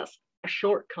recognize that's a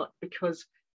shortcut because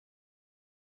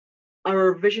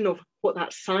our vision of what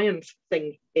that science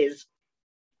thing is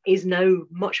now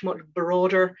much, much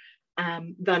broader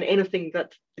than anything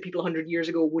that the people 100 years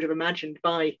ago would have imagined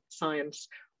by science.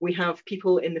 We have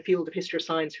people in the field of history of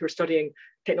science who are studying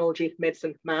technology,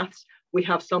 medicine, maths. We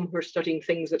have some who are studying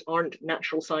things that aren't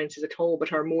natural sciences at all,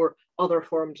 but are more other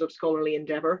forms of scholarly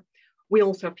endeavor. We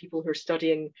also have people who are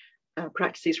studying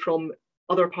practices from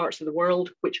other parts of the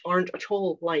world, which aren't at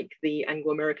all like the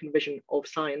Anglo-American vision of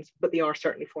science, but they are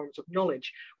certainly forms of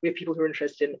knowledge. We have people who are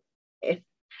interested in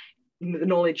the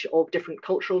knowledge of different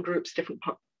cultural groups, different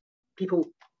people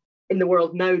in the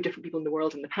world now, different people in the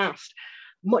world in the past,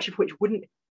 much of which wouldn't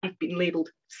have been labeled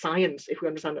science if we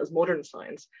understand it as modern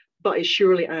science, but is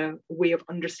surely a way of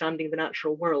understanding the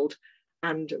natural world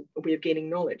and a way of gaining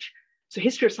knowledge. So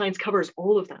history of science covers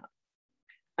all of that.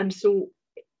 And so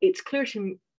it's clear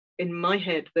to in my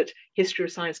head that history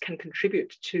of science can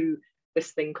contribute to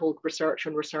this thing called research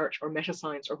or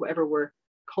meta-science or whatever we're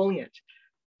calling it.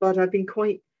 But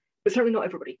certainly not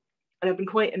everybody. And I've been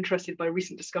quite interested by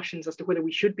recent discussions as to whether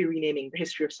we should be renaming the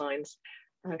history of science.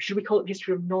 Should we call it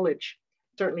history of knowledge?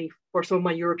 Certainly for some of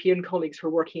my European colleagues who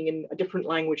are working in a different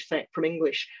language set from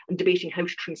English and debating how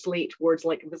to translate words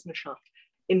like Wissenschaft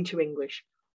into English.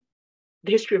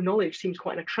 The history of knowledge seems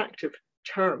quite an attractive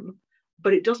term,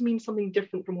 but it does mean something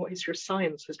different from what history of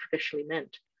science has traditionally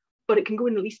meant. But it can go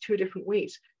in at least two different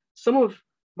ways. Some of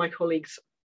my colleagues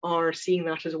are seeing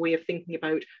that as a way of thinking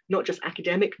about not just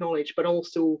academic knowledge, but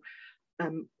also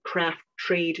craft,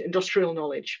 trade, industrial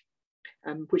knowledge,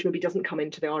 which maybe doesn't come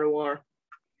into the RoR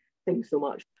thing so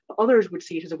much. But others would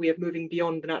see it as a way of moving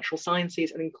beyond the natural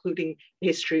sciences and including the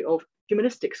history of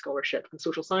humanistic scholarship and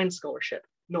social science scholarship,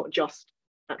 not just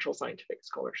natural scientific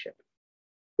scholarship.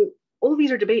 So all of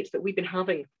these are debates that we've been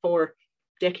having for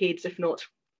decades, if not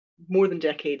more than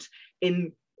decades,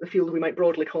 in the field we might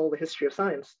broadly call the history of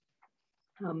science.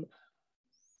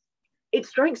 It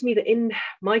strikes me that in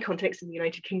my context in the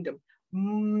United Kingdom,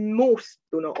 most,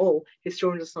 though not all,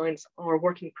 historians of science are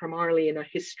working primarily in a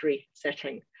history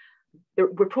setting.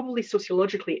 We're probably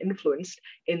sociologically influenced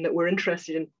in that we're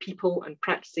interested in people and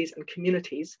practices and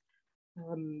communities,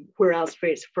 whereas,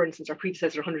 for instance, our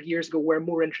predecessors 100 years ago were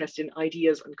more interested in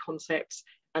ideas and concepts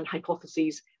and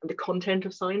hypotheses and the content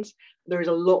of science. There is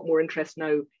a lot more interest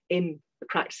now in the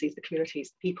practices, the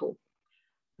communities, the people.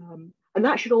 And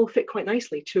that should all fit quite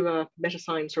nicely to a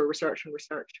meta-science or research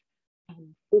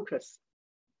focus.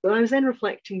 But I was then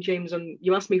reflecting, James, and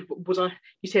you asked me,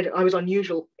 you said I was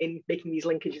unusual in making these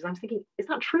linkages. I was thinking, is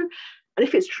that true? And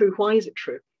if it's true, why is it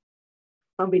true?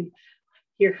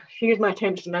 Here's my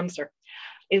attempt at an answer,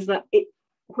 is that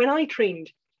when I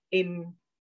trained in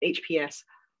HPS,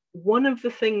 one of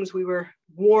the things we were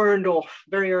warned off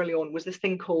very early on was this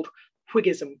thing called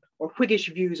Whiggism, or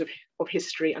Whiggish views of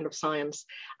history and of science,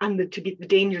 and the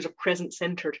dangers of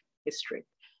present-centered history.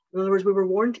 In other words, we were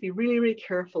warned to be really, really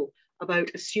careful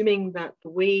about assuming that the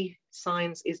way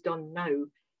science is done now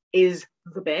is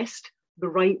the best, the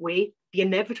right way, the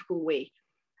inevitable way.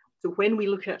 So when we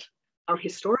look at our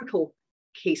historical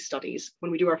case studies,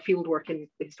 when we do our field work in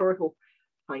the historical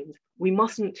times, we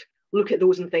mustn't look at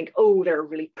those and think, oh, they're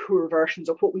really poor versions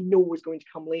of what we know is going to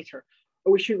come later.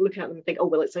 Or we shouldn't look at them and think, oh,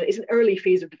 well, it's an early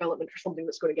phase of development for something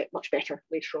that's going to get much better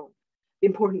later on. The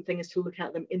important thing is to look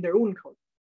at them in their own context,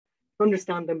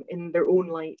 understand them in their own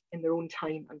light, in their own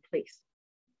time and place.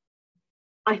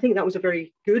 I think that was a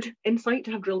very good insight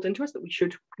to have drilled into us, that we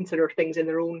should consider things in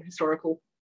their own historical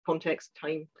context,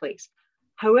 time, place.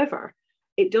 However,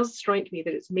 it does strike me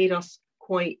that it's made us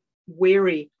quite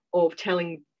wary of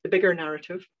telling the bigger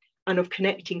narrative and of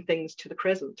connecting things to the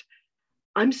present.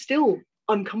 I'm still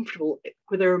uncomfortable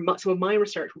whether some of my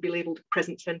research would be labelled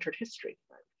present-centred history.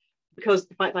 because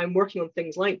the fact that I'm working on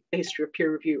things like the history of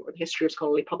peer review or the history of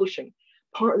scholarly publishing,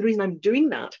 part of the reason I'm doing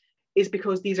that is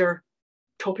because these are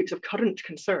topics of current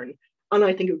concern, and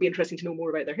I think it would be interesting to know more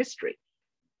about their history.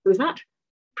 So is that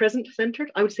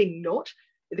present-centered? I would say not.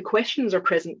 The questions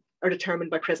are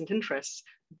determined by present interests,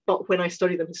 but when I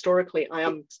study them historically, I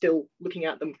am still looking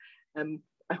at them,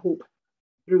 I hope,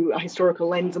 through a historical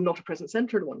lens and not a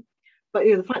present-centered one. But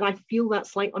the fact that I feel that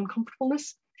slight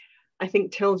uncomfortableness, I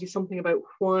think tells you something about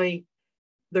why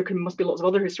there must be lots of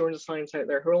other historians of science out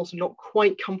there who are also not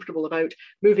quite comfortable about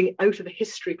moving out of the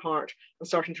history part and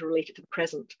starting to relate it to the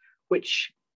present,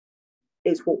 which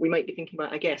is what we might be thinking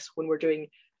about, I guess, when we're doing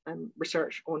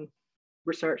research in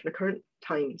the current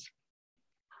times.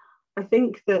 I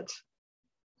think that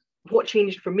what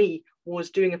changed for me was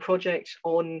doing a project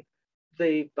on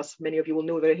as many of you will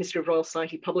know, the history of Royal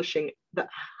Society publishing that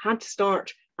had to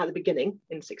start at the beginning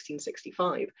in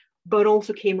 1665, but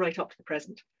also came right up to the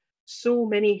present. So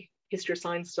many history of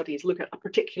science studies look at a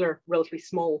particular relatively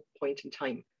small point in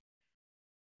time,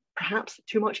 perhaps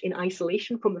too much in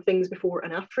isolation from the things before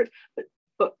and after it,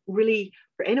 but really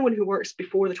for anyone who works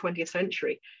before the 20th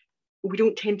century, we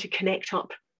don't tend to connect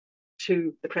up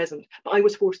to the present. But I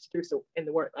was forced to do so in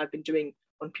the work I've been doing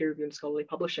on peer review and scholarly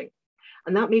publishing.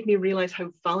 And that made me realize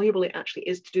how valuable it actually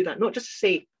is to do that, not just to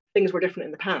say things were different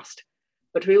in the past,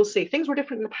 but to be able to say things were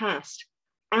different in the past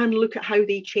and look at how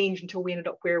they changed until we ended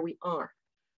up where we are.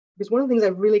 Because one of the things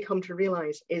I've really come to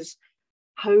realize is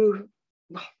how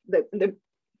the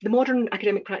modern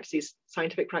academic practices,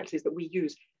 scientific practices that we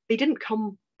use, they didn't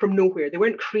come from nowhere. They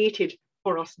weren't created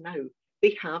for us now.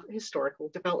 They have a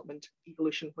historical development,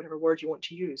 evolution, whatever word you want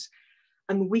to use.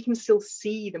 And we can still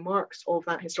see the marks of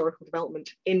that historical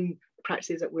development in the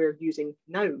practices that we're using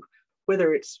now,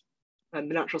 whether it's the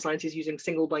natural sciences using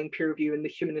single blind peer review and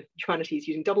the humanities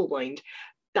using double blind.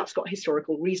 That's got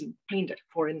historical reason behind it,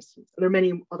 for instance. And there are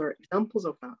many other examples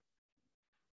of that.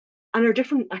 And our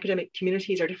different academic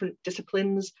communities, our different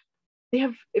disciplines, they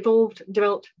have evolved and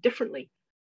developed differently,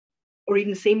 or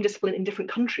even the same discipline in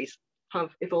different countries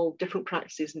have evolved different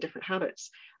practices and different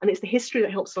habits. And it's the history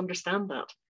that helps us understand that.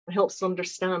 It helps us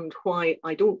understand why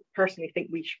I don't personally think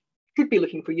we should be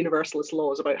looking for universalist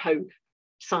laws about how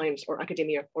science or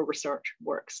academia or research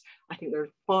works. I think there's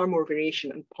far more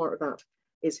variation, and part of that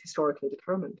is historically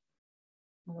determined.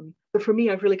 But for me,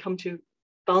 I've really come to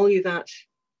value that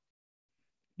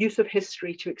use of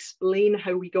history to explain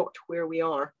how we got to where we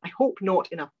are. I hope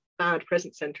not in a bad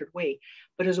present-centered way,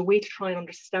 but as a way to try and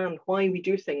understand why we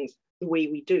do things the way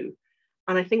we do.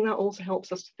 And I think that also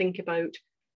helps us to think about,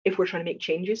 if we're trying to make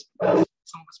changes, some of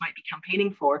us might be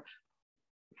campaigning for,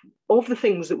 of the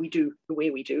things that we do the way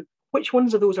we do, which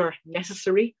ones of those are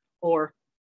necessary or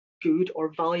good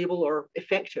or valuable or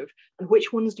effective, and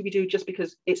which ones do we do just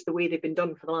because it's the way they've been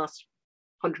done for the last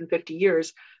 150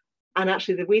 years. And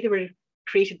actually the way they were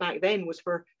created back then was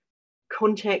for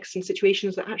contexts and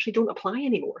situations that actually don't apply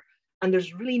anymore. And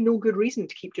there's really no good reason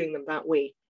to keep doing them that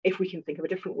way if we can think of a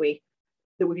different way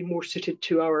that would be more suited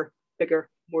to our bigger,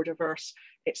 more diverse,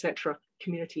 etc.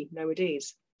 community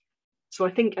nowadays. So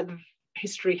I think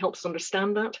history helps us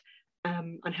understand that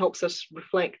and helps us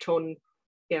reflect on,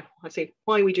 I'd say,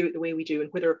 why we do it the way we do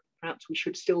and whether perhaps we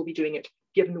should still be doing it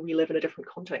given that we live in a different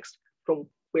context from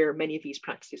where many of these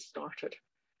practices started.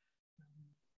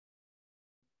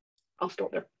 I'll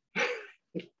stop there.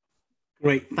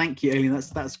 Great, thank you, Aileen.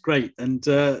 That's great, and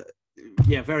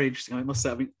yeah, very interesting. I must say,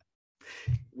 I mean,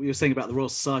 we were saying about the Royal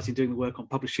Society and doing the work on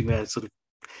publishing there, sort of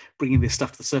bringing this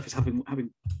stuff to the surface, having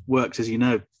worked, as you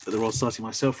know, at the Royal Society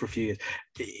myself for a few years.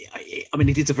 I mean,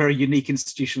 it is a very unique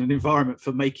institution and environment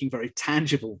for making very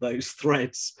tangible those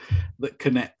threads that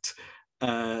connect,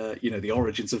 the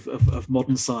origins of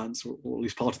modern science, or at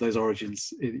least part of those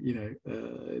origins, in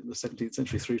the 17th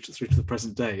century through to the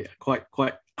present day. Quite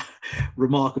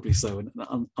remarkably so,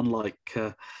 and unlike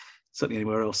certainly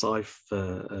anywhere else I've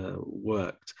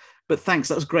worked. But thanks,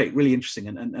 that was great, really interesting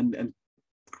and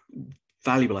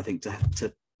valuable, I think,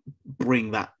 to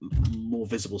bring that more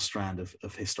visible strand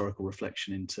of historical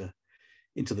reflection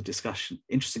into the discussion.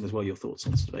 Interesting as well, your thoughts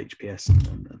on sort of HPS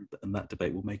and that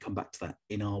debate. We may come back to that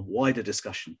in our wider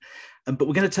discussion. But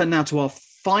we're going to turn now to our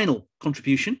final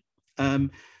contribution.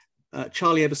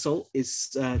 Charlie Ebersole is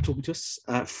talking to us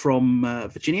from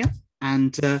Virginia.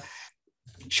 And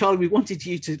Charlie, we wanted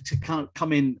you to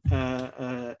come in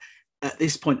at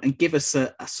this point and give us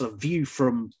a sort of view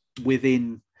from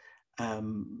within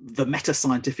the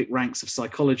meta-scientific ranks of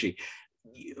psychology,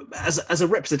 as a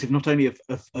representative not only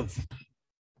of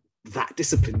that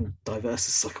discipline, diverse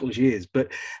as psychology is,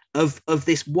 but of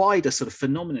this wider sort of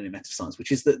phenomenon in meta-science,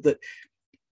 which is that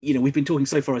we've been talking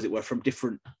so far, as it were, from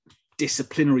different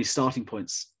disciplinary starting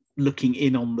points looking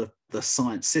in on the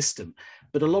science system.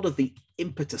 But a lot of the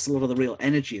impetus, a lot of the real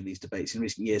energy in these debates in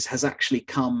recent years has actually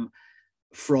come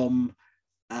from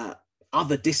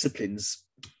other disciplines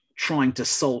trying to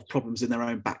solve problems in their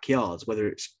own backyards, whether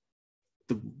it's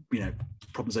the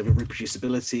problems over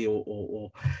reproducibility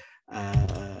or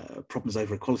problems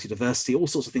over equality, diversity, all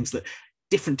sorts of things that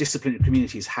different disciplinary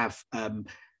communities have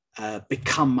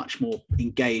become much more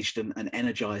engaged and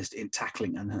energized in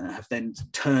tackling, and have then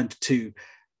turned to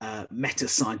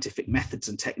meta-scientific methods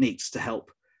and techniques to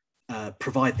help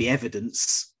provide the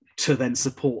evidence to then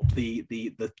support the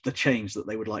change that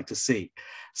they would like to see.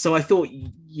 So I thought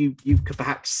you could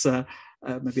perhaps,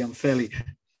 maybe unfairly,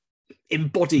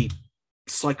 embody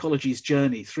psychology's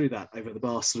journey through that over the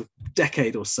past sort of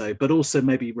decade or so, but also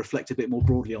maybe reflect a bit more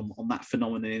broadly on that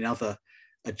phenomenon in other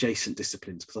adjacent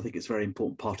disciplines, because I think it's a very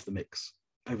important part of the mix.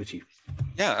 Over to you.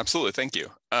 Yeah, absolutely. Thank you.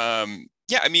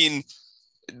 Yeah, I mean,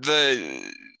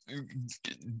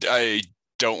 I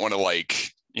don't want to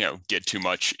get too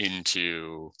much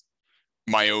into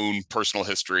my own personal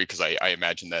history, because I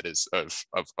imagine that is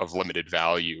of limited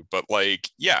value. But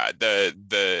yeah,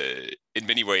 in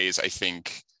many ways, I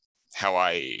think how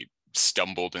I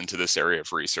stumbled into this area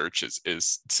of research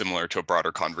is similar to a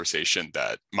broader conversation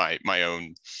that my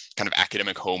own kind of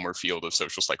academic home or field of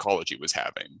social psychology was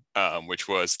having, which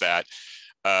was that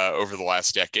over the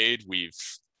last decade, we've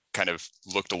kind of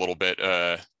looked a little bit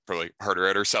probably harder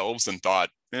at ourselves and thought,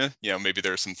 maybe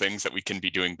there are some things that we can be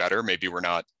doing better. Maybe we're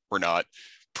not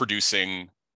producing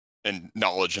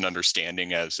knowledge and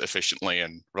understanding as efficiently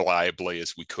and reliably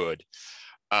as we could.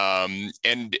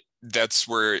 And that's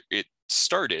where it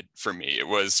started for me. It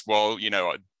was,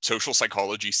 social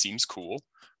psychology seems cool.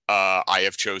 I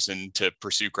have chosen to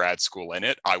pursue grad school in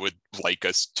it. I would like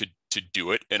us to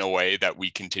do it in a way that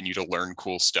we continue to learn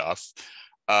cool stuff.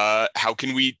 How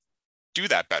can we do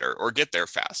that better or get there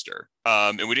faster?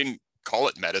 And we didn't call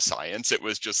it Metascience. It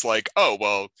was just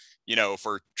if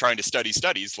we're trying to study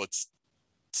studies, let's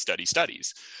study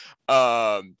studies.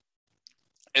 And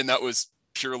that was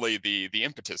purely the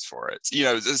impetus for it.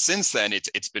 Since then,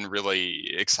 it's been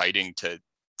really exciting to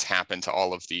tap into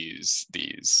all of these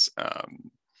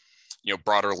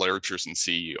broader literatures and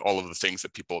see all of the things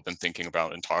that people have been thinking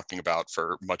about and talking about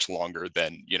for much longer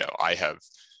than I have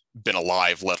been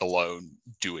alive, let alone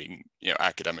doing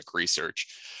academic research.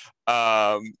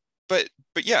 But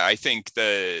yeah, I think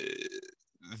the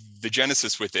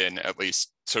genesis within at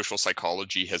least social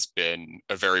psychology has been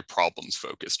a very problems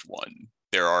focused one.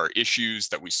 There are issues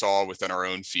that we saw within our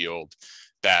own field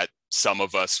that some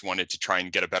of us wanted to try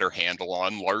and get a better handle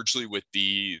on, largely with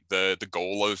the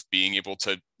goal of being able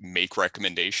to make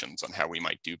recommendations on how we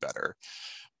might do better.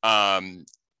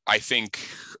 I think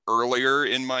earlier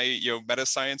in my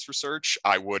Metascience research,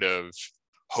 I would have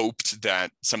hoped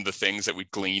that some of the things that we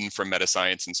glean from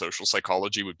Metascience and social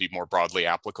psychology would be more broadly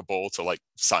applicable to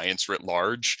science writ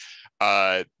large.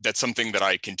 That's something that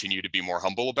I continue to be more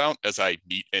humble about as I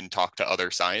meet and talk to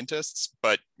other scientists.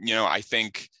 But I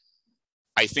think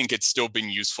it's still been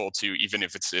useful to, even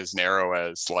if it's as narrow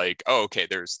as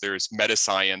there's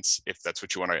Metascience, if that's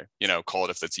what you want to call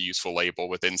it, if that's a useful label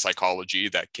within psychology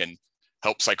that can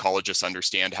help psychologists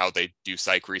understand how they do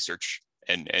psych research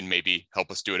and maybe help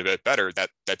us do it a bit better.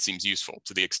 That seems useful.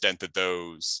 To the extent that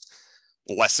those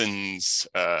lessons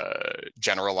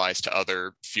generalize to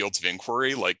other fields of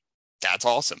inquiry, that's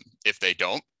awesome. If they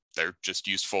don't, they're just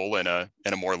useful in a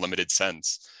more limited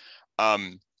sense.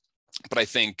 But I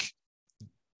think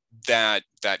that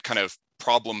kind of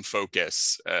problem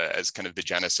focus as kind of the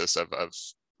genesis of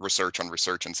research on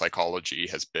research in psychology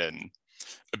has been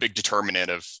a big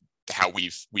determinant of how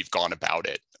we've gone about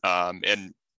it.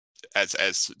 And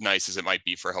as nice as it might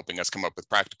be for helping us come up with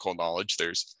practical knowledge,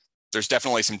 there's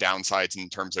definitely some downsides in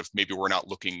terms of maybe we're not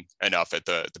looking enough at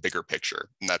the bigger picture.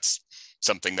 And that's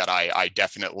something that I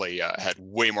definitely had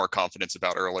way more confidence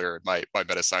about earlier in my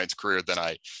Metascience career than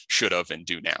I should have and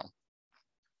do now.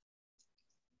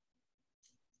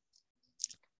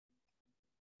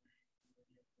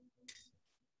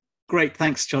 Great,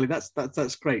 thanks, Charlie.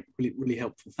 That's great. Really, really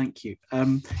helpful. Thank you.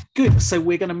 Good. So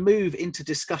we're going to move into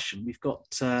discussion. We've got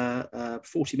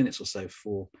 40 minutes or so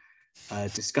for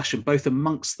discussion, both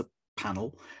amongst the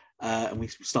panel, and we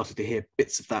started to hear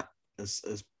bits of that as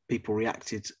people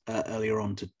reacted earlier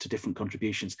on to different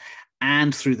contributions,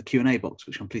 and through the Q&A box,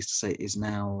 which I'm pleased to say is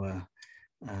now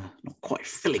not quite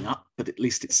filling up, but at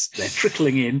least they're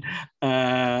trickling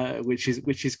in, which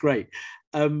is great.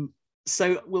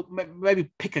 So we'll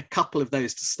maybe pick a couple of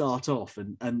those to start off,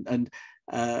 and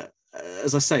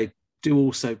as I say, do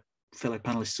also, fellow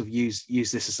panelists,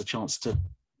 use this as a chance to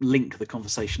link the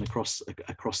conversation across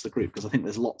the group, because I think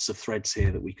there's lots of threads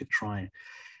here that we could try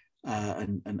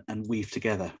and weave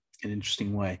together in an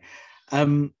interesting way.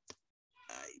 I'm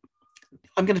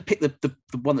going to pick the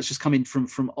one that's just come in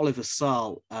from Oliver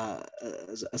Saal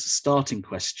as a starting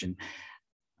question.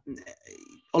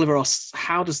 Oliver asks,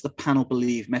 how does the panel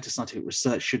believe metascientific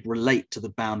research should relate to the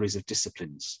boundaries of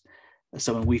disciplines?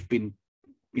 So when we've been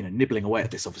nibbling away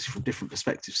at this, obviously from different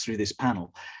perspectives through this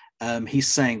panel, he's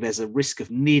saying there's a risk of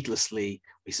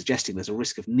he's suggesting there's a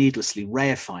risk of needlessly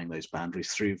reifying those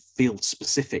boundaries through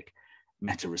field-specific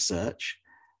meta-research.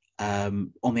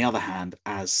 On the other hand,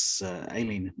 as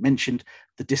Aileen mentioned,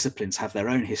 the disciplines have their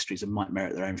own histories and might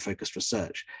merit their own focused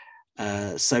research.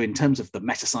 So in terms of the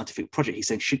meta-scientific project, he's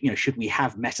saying, should we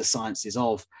have meta-sciences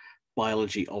of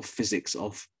biology, of physics,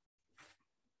 of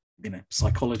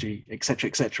psychology,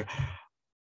 etc.,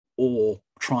 or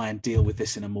try and deal with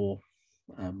this in a more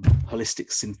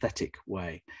holistic, synthetic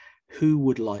way? Who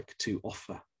would like to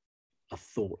offer a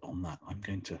thought on that? I'm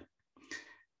going to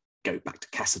go back to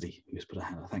Cassidy, who's put a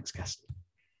hand up. Thanks, Cassidy.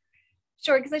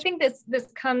 Sure, because I think this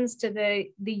comes to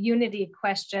the unity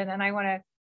question, and I want to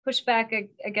push back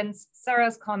against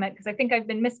Sarah's comment, because I think I've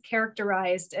been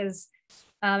mischaracterized as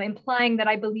implying that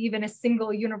I believe in a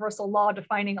single universal law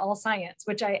defining all science,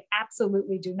 which I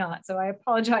absolutely do not. So I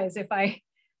apologize if I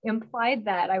implied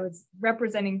that. I was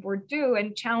representing Bourdieu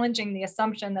and challenging the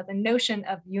assumption that the notion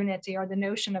of unity or the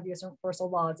notion of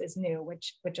universal laws is new,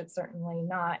 which it's certainly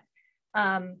not.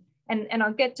 And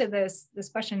I'll get to this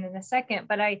question in a second,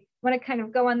 but I want to kind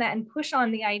of go on that and push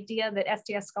on the idea that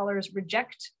STS scholars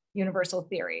reject universal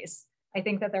theories. I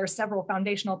think that there are several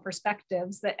foundational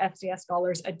perspectives that STS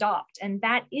scholars adopt, and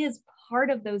that is part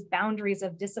of those boundaries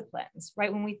of disciplines,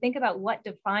 right? When we think about what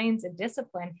defines a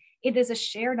discipline, it is a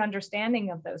shared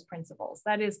understanding of those principles.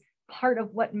 That is part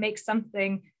of what makes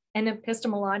something an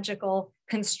epistemological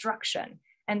construction.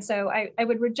 And so I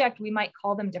would reject, we might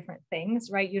call them different things,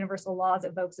 right? Universal laws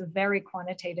evokes a very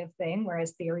quantitative thing,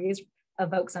 whereas theories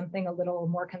evoke something a little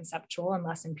more conceptual and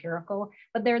less empirical,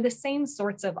 but they're the same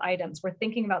sorts of items. We're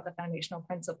thinking about the foundational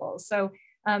principles. So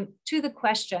to the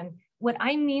question, what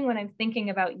I mean when I'm thinking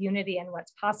about unity and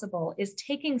what's possible is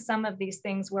taking some of these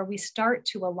things where we start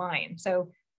to align.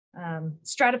 So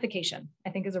stratification,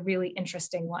 I think, is a really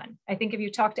interesting one. I think if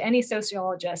you talk to any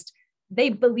sociologist, they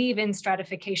believe in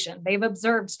stratification. They've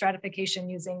observed stratification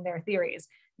using their theories.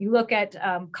 You look at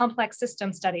complex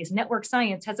system studies, network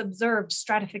science has observed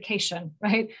stratification,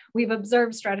 right? We've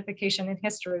observed stratification in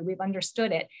history, we've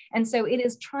understood it. And so it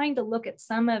is trying to look at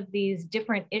some of these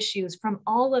different issues from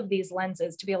all of these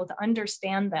lenses to be able to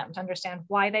understand them, to understand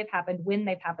why they've happened, when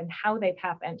they've happened, how they've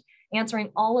happened, answering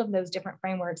all of those different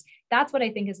frameworks. That's what I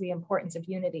think is the importance of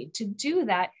unity. To do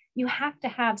that, you have to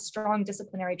have strong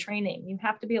disciplinary training. You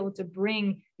have to be able to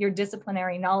bring your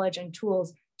disciplinary knowledge and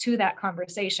tools to that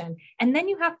conversation. And then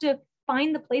you have to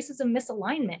find the places of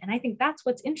misalignment. And I think that's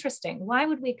what's interesting. Why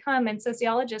would we come and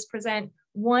sociologists present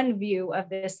one view of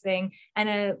this thing and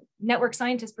a network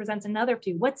scientist presents another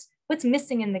view? What's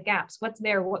missing in the gaps? What's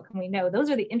there? What can we know?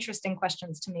 Those are the interesting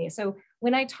questions to me. So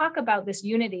when I talk about this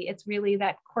unity, it's really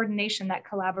that coordination, that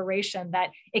collaboration,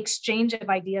 that exchange of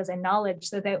ideas and knowledge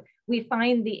so that we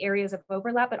find the areas of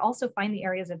overlap, but also find the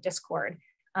areas of discord,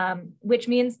 which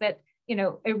means that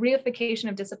a reification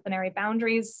of disciplinary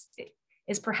boundaries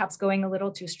is perhaps going a little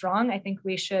too strong. I think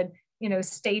we should,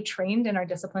 stay trained in our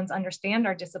disciplines, understand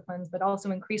our disciplines, but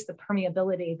also increase the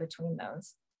permeability between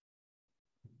those.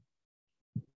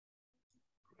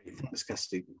 Thanks,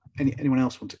 Cassidy. Anyone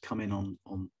else want to come in on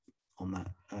that?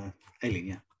 Aileen,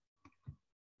 yeah.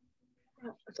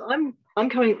 So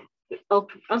I'll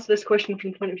answer this question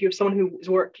from the point of view of someone who is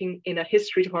working in a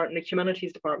history department, a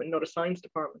humanities department, not a science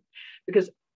department, because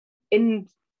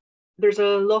there's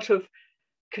a lot of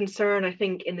concern, I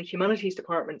think, in the humanities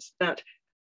departments that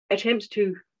attempts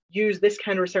to use this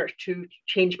kind of research to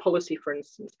change policy, for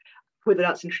instance, whether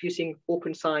that's introducing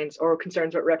open science or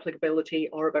concerns about replicability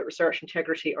or about research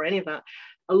integrity or any of that,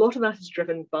 a lot of that is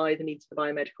driven by the needs of the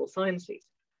biomedical sciences.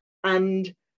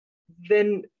 And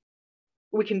then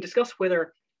we can discuss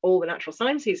whether all the natural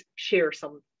sciences share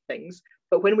some things,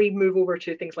 but when we move over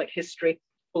to things like history,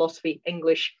 philosophy,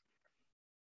 English,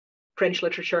 French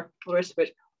literature, all the rest of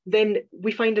it, then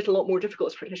we find it a lot more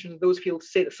difficult as practitioners of those fields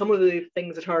to say that some of the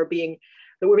things that we're being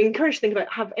encouraged to think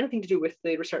about have anything to do with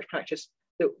the research practice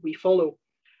that we follow.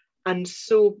 And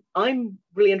so I'm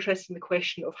really interested in the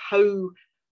question of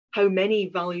how many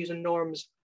values and norms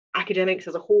academics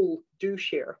as a whole do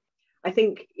share. I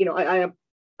think, I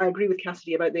agree with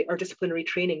Cassidy about our disciplinary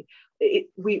training.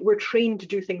 We're trained to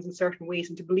do things in certain ways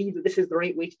and to believe that this is the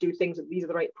right way to do things and these are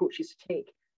the right approaches to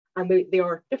take. And they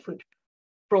are different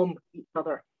from each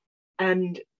other.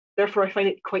 And therefore, I find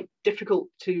it quite difficult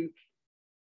to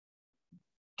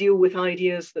deal with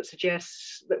ideas that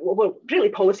suggest that, well, really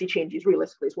policy changes,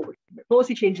 realistically, is what we're talking about.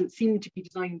 Policy changes that seem to be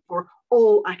designed for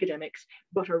all academics,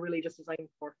 but are really just designed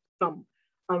for some.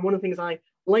 And one of the things I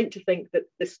like to think that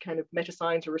this kind of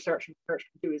meta-science or research can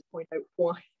do is point out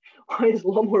why there's a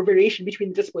lot more variation between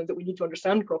the disciplines that we need to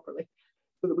understand properly,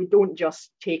 so that we don't just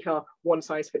take a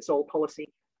one-size-fits-all policy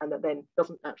and that then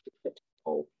doesn't actually fit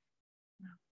all.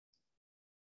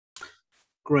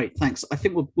 Great, thanks. I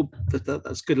think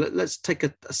that's good. Let's take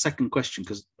a second question,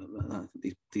 because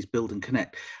these build and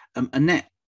connect. Annette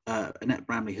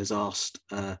Bramley has asked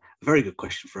a very good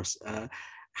question for us.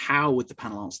 How would the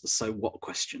panel answer the so what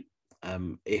question?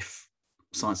 If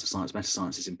science of science,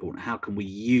 meta-science is important, how can we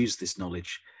use this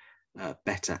knowledge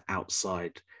better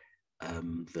outside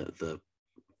the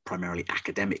primarily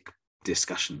academic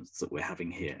discussions that we're having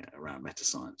here around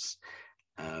meta-science,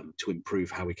 to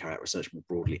improve how we carry out research more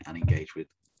broadly and engage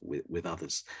with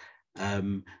others?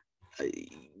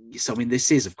 So I mean,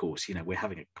 this is, of course, you know, we're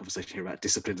having a conversation here about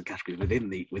disciplines and categories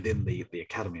within the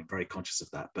academy. I'm very conscious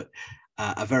of that, but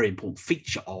a very important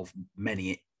feature of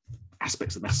many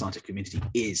aspects of the meta-scientific community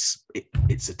is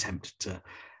its attempt to,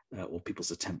 or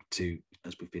people's attempt to,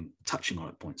 as we've been touching on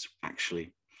at points,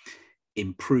 actually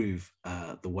improve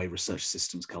the way research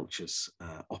systems, cultures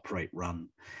operate, run.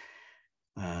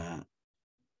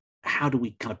 How do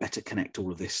we kind of better connect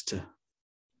all of this to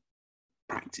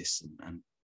practice and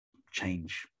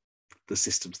change the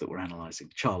systems that we're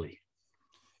analyzing? Charlie.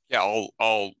 Yeah,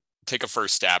 I'll take a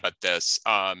first stab at this,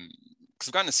 because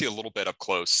I've gotten to see a little bit up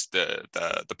close the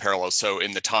parallels. So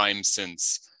in the time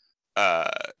since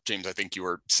James, I think you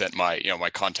were sent my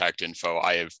contact info,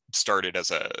 I have started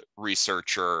as a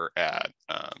researcher at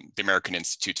the American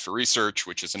Institutes for Research,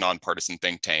 which is a nonpartisan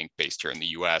think tank based here in the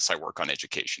US. I work on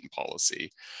education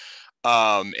policy,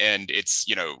 and it's,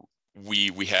 you know,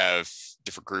 we have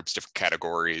different groups, different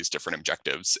categories, different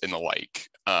objectives and the like,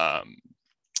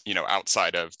 you know,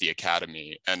 outside of the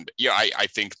academy. And yeah, I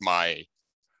think my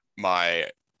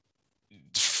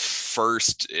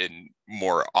first and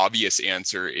more obvious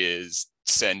answer is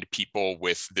send people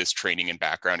with this training and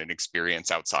background and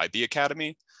experience outside the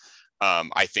academy.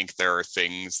 I think there are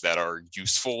things that are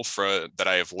useful that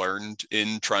I have learned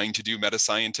in trying to do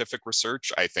meta-scientific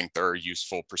research. I think there are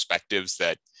useful perspectives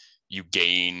that you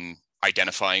gain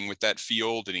identifying with that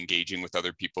field and engaging with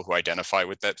other people who identify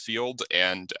with that field.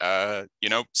 And, you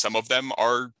know, some of them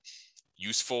are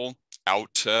useful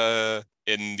out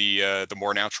in the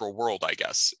more natural world, I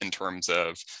guess, in terms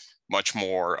of much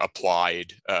more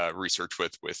applied research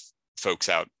with folks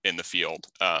out in the field.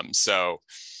 So,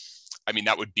 I mean,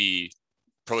 that would be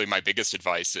probably my biggest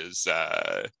advice is,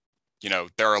 you know,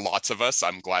 there are lots of us.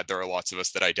 I'm glad there are lots of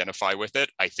us that identify with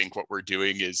it. I think what we're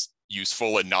doing is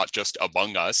useful and not just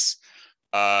among us.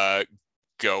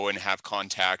 Go and have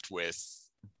contact with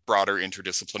broader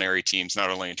interdisciplinary teams, not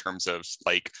only in terms of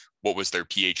like what was their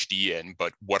PhD in,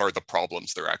 but what are the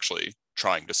problems they're actually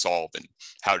trying to solve, and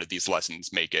how did these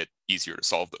lessons make it easier to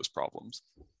solve those problems?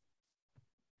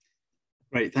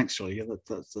 Great, thanks, Charlie. Yeah,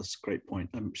 that's a great point.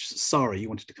 Sarah, you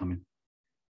wanted to come in.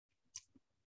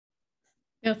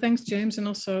 Yeah, thanks, James, and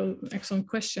also excellent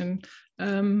question.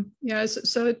 Yeah,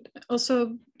 so it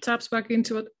also taps back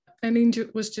into what Aileen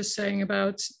was just saying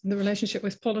about the relationship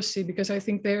with policy, because I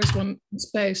think there's one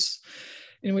space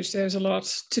in which there's a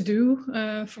lot to do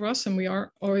for us, and we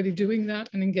are already doing that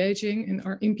and engaging and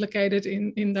are implicated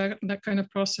in that kind of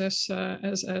process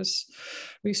as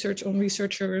research on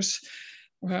researchers,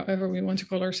 or however we want to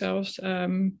call ourselves.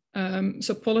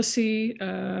 So policy,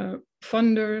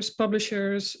 funders,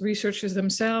 publishers, researchers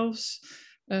themselves,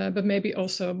 but maybe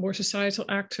also more societal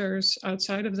actors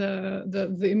outside of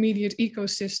the immediate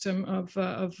ecosystem of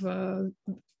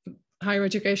higher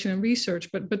education and research,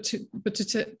 but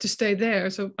to stay there.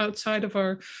 So outside of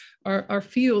our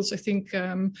fields, I think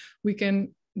we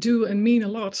can do and mean a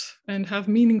lot and have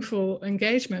meaningful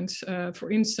engagement.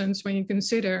 For instance, when you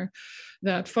consider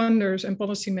that funders and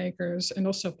policymakers and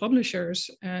also publishers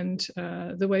and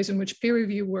the ways in which peer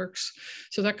review works.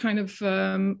 So that kind of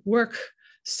work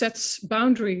sets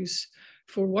boundaries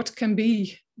for what can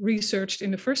be researched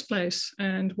in the first place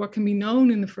and what can be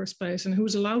known in the first place, and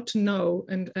who's allowed to know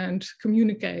and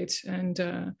communicate and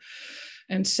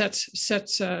set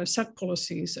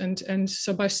policies. And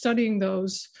so by studying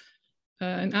those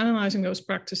and analyzing those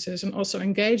practices and also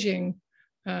engaging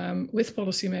with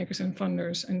policymakers and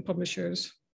funders and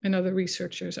publishers and other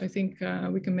researchers, I think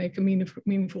we can make a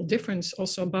meaningful difference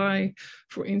also by,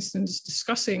 for instance,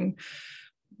 discussing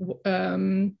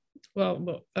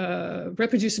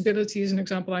reproducibility is an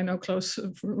example I know close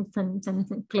from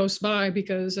close by,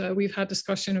 because we've had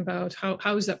discussion about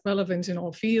how is that relevant in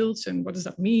all fields and what does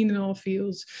that mean in all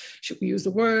fields? Should we use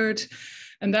the word?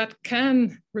 And that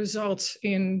can result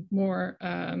in more,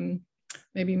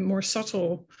 maybe more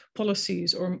subtle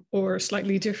policies or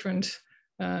slightly different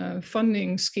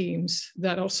funding schemes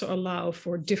that also allow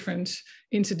for different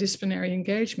interdisciplinary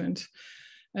engagement.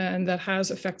 And that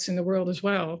has effects in the world as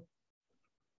well.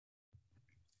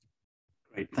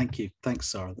 Great, thank you. Thanks,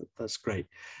 Sarah. That's great.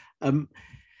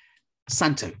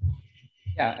 Santo.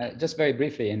 Yeah, just very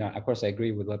briefly, of course, I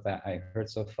agree with what I heard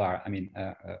so far. I mean,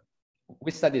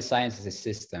 we study science as a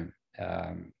system,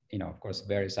 of course,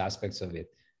 various aspects of it.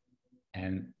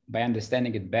 And by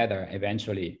understanding it better,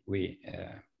 eventually we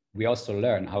also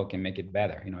learn how we can make it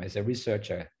better. As a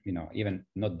researcher, even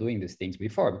not doing these things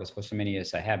before, because for so many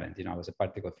years I haven't, I was a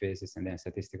particle physicist and then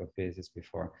statistical physicist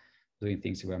before doing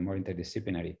things that were more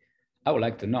interdisciplinary. I would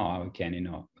like to know how we can,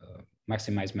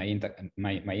 maximize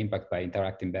my impact by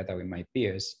interacting better with my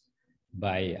peers,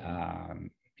 by,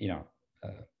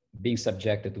 being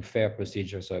subjected to fair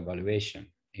procedures of evaluation,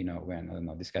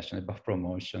 when discussion about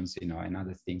promotions, and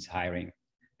other things, hiring,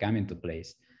 come into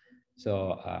place.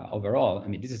 So overall, I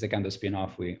mean, this is the kind of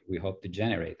spin-off we hope to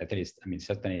generate, at least. I mean,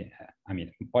 certainly,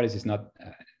 policy is not,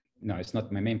 it's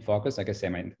not my main focus. Like I say,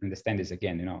 I understand this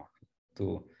again,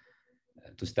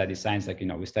 to study science, like,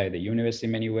 we study the universe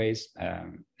in many ways.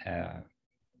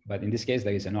 But in this case,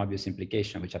 there is an obvious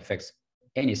implication which affects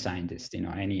any scientist,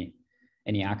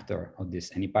 any actor of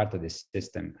this, any part of this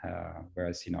system,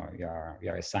 whereas, you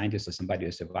are a scientist or somebody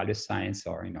who evaluates science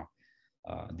or,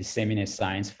 disseminate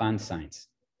science, fund science.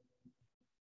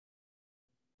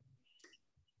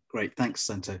 Great, thanks,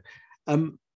 Santo.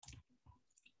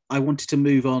 I wanted to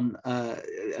move on.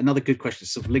 Another good question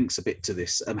sort of links a bit to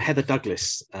this. Heather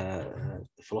Douglas, the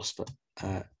philosopher,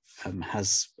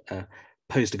 has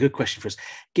posed a good question for us.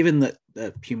 Given that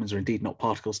humans are indeed not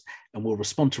particles and will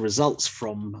respond to results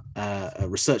from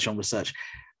research on research,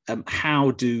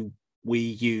 how do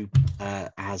you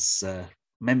as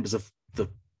members of the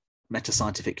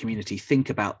meta-scientific community think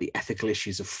about the ethical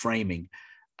issues of framing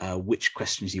which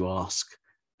questions you ask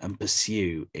and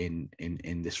pursue in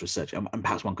this research? And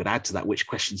perhaps one could add to that which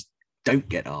questions don't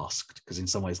get asked, because in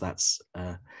some ways that's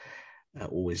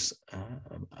always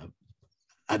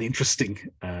an interesting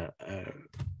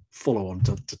follow-on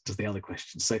to the other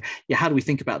questions. So yeah, how do we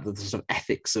think about the sort of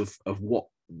ethics of what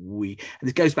we, and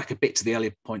it goes back a bit to the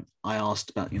earlier point I asked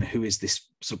about, who is this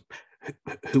sort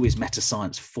of, who is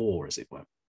meta-science for, as it were?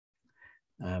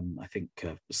 I think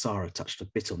Sarah touched a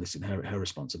bit on this in her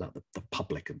response about the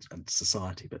public and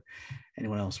society, but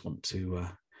anyone else want to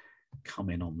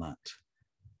come in on that?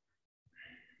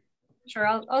 Sure,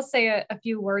 I'll say a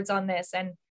few words on this.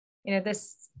 And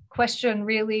this question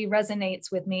really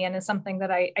resonates with me and is something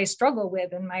that I struggle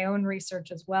with in my own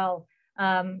research as well.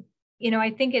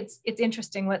 I think it's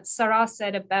interesting what Sarah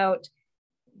said about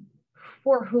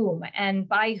for whom and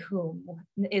by whom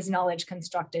is knowledge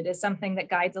constructed is something that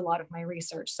guides a lot of my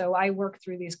research. So I work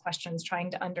through these questions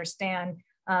trying to understand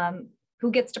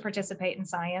who gets to participate in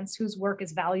science, whose work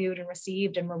is valued and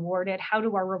received and rewarded, how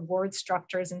do our reward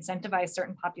structures incentivize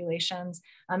certain populations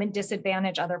and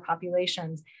disadvantage other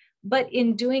populations. But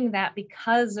in doing that,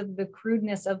 because of the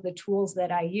crudeness of the tools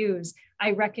that I use, I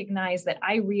recognize that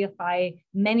I reify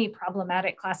many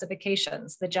problematic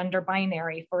classifications, the gender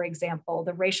binary, for example,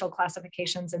 the racial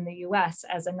classifications in the US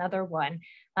as another one.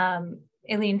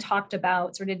 Aileen talked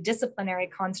about sort of disciplinary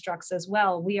constructs as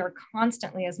well. We are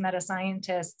constantly, as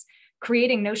meta-scientists,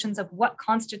 creating notions of what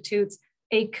constitutes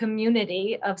a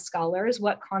community of scholars,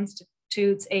 what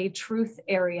constitutes a truth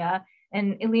area.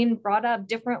 And Aileen brought up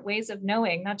different ways of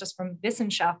knowing, not just from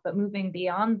Wissenschaft, but moving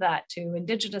beyond that to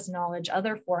indigenous knowledge,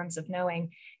 other forms of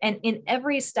knowing. And in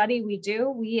every study we do,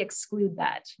 we exclude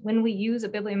that. When we use a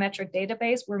bibliometric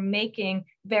database, we're making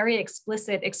very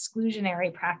explicit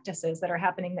exclusionary practices that are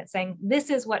happening that's saying, this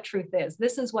is what truth is,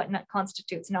 this is what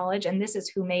constitutes knowledge, and this is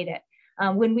who made it,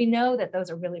 when we know that those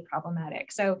are really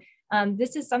problematic. So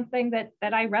this is something that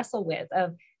I wrestle with,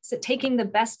 of taking the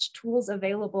best tools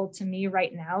available to me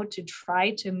right now to try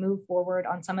to move forward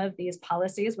on some of these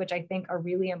policies, which I think are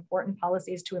really important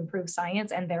policies to improve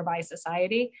science and thereby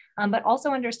society, but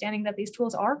also understanding that these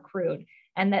tools are crude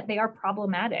and that they are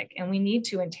problematic and we need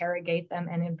to interrogate them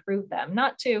and improve them,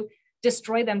 not to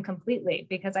destroy them completely,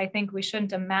 because I think we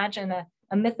shouldn't imagine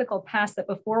a mythical past that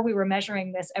before we were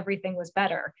measuring this, everything was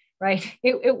better, right?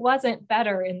 It wasn't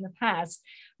better in the past,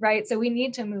 right? So we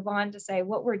need to move on to say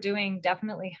what we're doing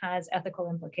definitely has ethical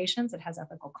implications. It has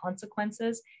ethical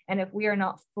consequences. And if we are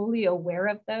not fully aware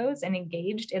of those and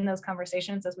engaged in those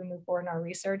conversations as we move forward in our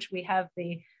research, we have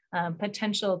the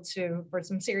potential for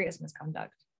some serious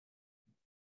misconduct.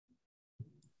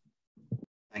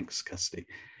 Thanks, Cassidy.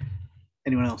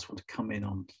 Anyone else want to come in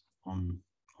on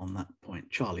that point?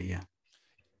 Charlie, yeah.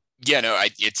 Yeah, no,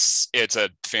 it's a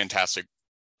fantastic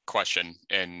question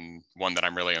and one that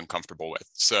I'm really uncomfortable with.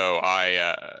 So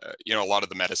a lot of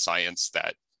the Metascience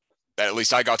that at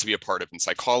least I got to be a part of in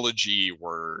psychology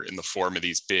were in the form of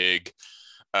these big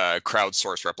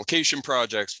crowdsourced replication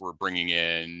projects. We're bringing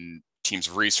in teams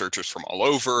of researchers from all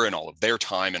over and all of their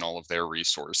time and all of their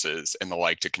resources and the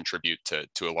like to contribute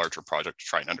to a larger project to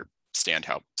try and understand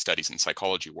how studies in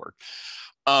psychology work.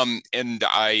 And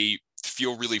I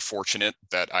feel really fortunate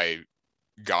that I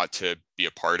got to be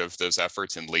a part of those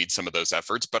efforts and lead some of those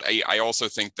efforts. But I also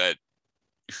think that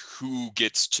who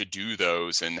gets to do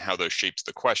those and how those shapes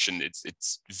the question,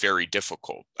 it's very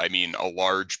difficult. I mean, a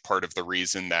large part of the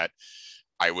reason that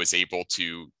I was able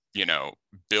to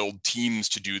build teams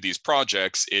to do these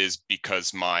projects is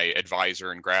because my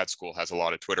advisor in grad school has a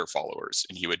lot of Twitter followers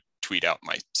and he would tweet out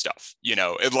my stuff,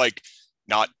 and like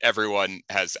not everyone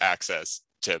has access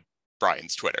to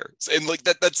Brian's Twitter. And like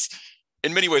that's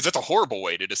in many ways, that's a horrible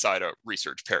way to decide a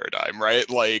research paradigm, right?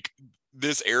 Like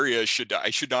this area I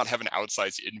should not have an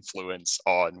outsized influence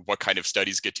on what kind of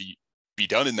studies get to be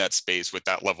done in that space with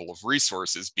that level of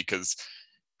resources, because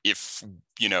if,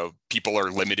 people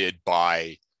are limited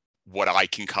by what I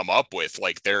can come up with,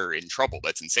 like they're in trouble.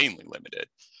 That's insanely limited.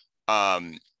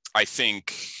 I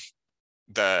think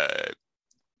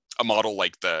a model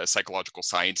like the Psychological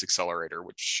Science Accelerator,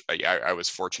 which I was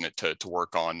fortunate to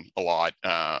work on a lot,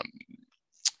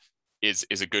 is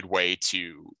a good way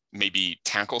to maybe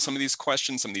tackle some of these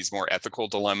questions, some of these more ethical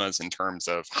dilemmas in terms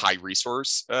of high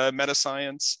resource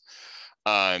metascience.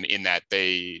 In that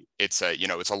it's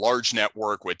a large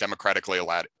network with democratically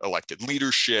elected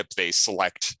leadership. They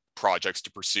select projects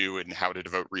to pursue and how to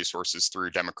devote resources through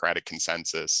democratic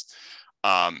consensus.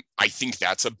 I think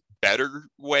that's a better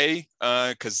way,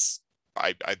 because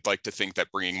I'd like to think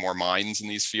that bringing more minds in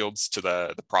these fields to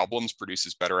the problems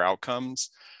produces better outcomes.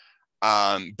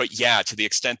 But yeah, to the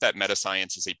extent that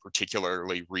metascience is a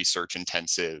particularly research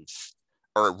intensive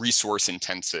or a resource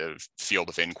intensive field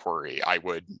of inquiry, I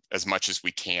would, as much as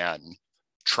we can,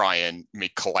 try and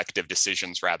make collective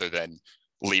decisions rather than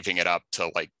leaving it up to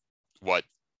like what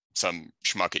some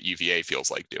schmuck at UVA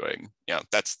feels like doing.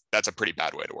 That's a pretty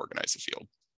bad way to organize the field.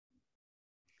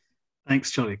 Thanks,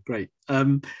 Charlie. Great.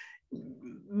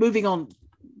 Moving on,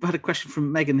 I had a question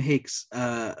from Megan Higgs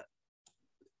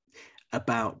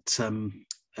about,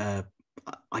 I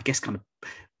guess, kind of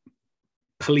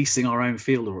policing our own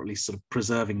field, or at least sort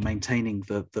of maintaining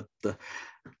the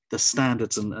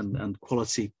standards and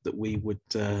quality that we would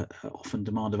often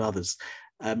demand of others.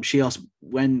 She asked,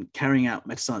 when carrying out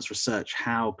metascience research,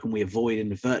 how can we avoid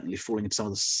inadvertently falling into some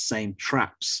of the same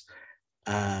traps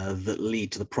that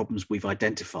lead to the problems we've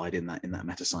identified in that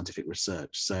metascientific research?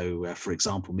 So, for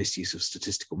example, misuse of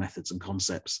statistical methods and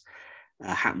concepts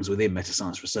happens within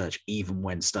metascience research, even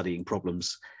when studying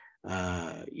problems,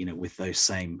 with those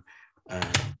same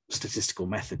statistical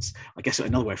methods. I guess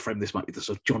another way of framing this might be the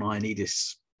sort of John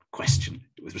Ioannidis question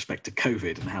with respect to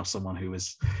COVID, and how someone who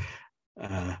was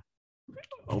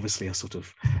obviously a sort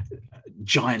of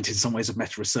giant in some ways of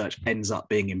meta research ends up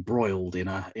being embroiled in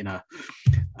a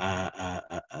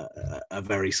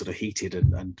very sort of heated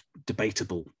and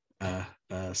debatable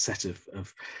set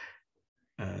of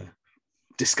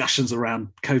discussions around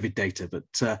COVID data.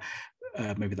 But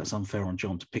maybe that's unfair on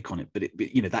John to pick on it. But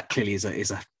that clearly is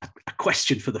a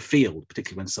question for the field,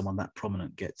 particularly when someone that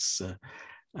prominent gets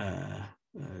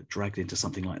dragged into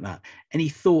something like that. Any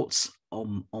thoughts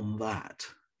on that?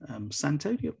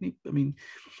 Santo, do you have any? I mean,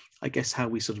 I guess how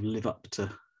we sort of live up to.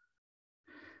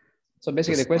 So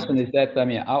basically, the question is that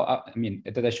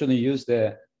that I shouldn't use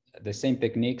the same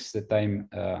techniques that I'm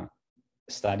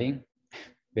studying,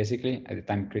 basically, at the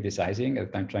time criticizing,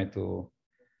 at the time trying to.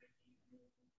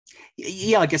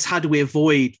 Yeah, I guess how do we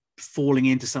avoid falling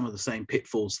into some of the same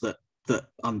pitfalls that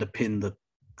underpin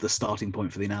the starting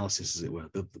point for the analysis, as it were,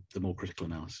 the more critical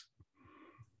analysis?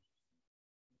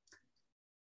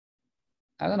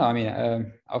 I don't know. I mean,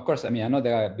 of course, I know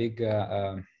there are big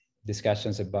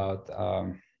discussions about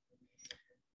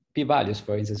p-values,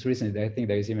 for instance. Recently, I think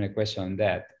there is even a question on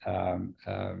that.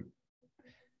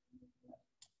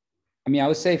 I mean, I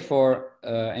would say for,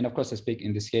 and of course I speak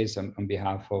in this case on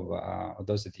behalf of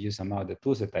those that use some of the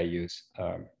tools that I use.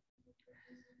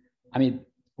 I mean,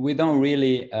 we don't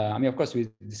really, I mean, of course we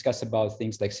discuss about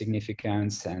things like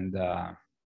significance and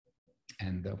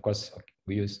of course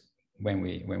we use, when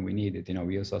we need it, you know,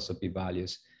 we use also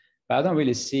p-values, but I don't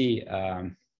really see,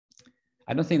 I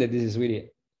don't think that this is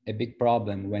really a big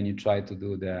problem when you try to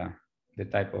do the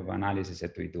type of analysis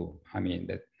that we do. I mean,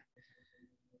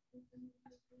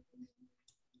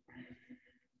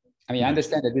 I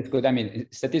understand that this could, I mean,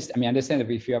 I understand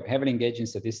that if you are heavily engaged in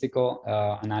statistical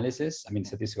analysis, I mean,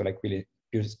 statistical, like really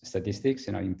pure statistics,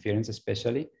 you know, inference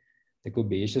especially, there could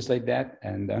be issues like that.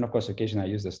 And of course, occasionally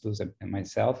I use those tools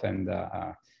myself. And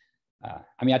I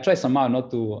mean, I try somehow not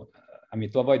to, I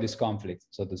mean, to avoid this conflict,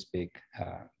 so to speak,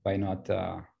 by not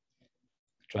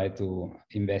try to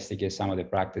investigate some of the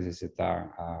practices that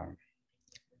are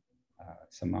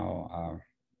somehow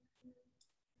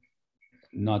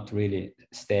not really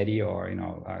steady, or, you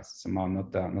know, somehow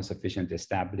not sufficiently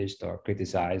established or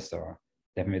criticized or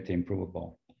definitely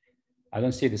improvable. I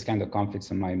don't see this kind of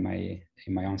conflicts in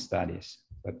my own studies,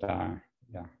 but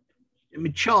yeah. I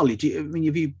mean, Charlie,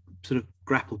 have you sort of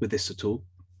grappled with this at all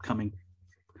coming?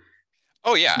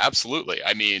 Oh yeah, absolutely.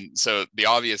 I mean, so the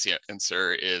obvious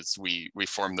answer is we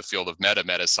form the field of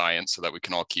metascience so that we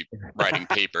can all keep writing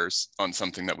papers on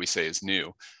something that we say is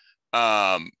new.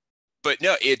 But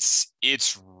no,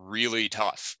 it's really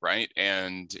tough, right?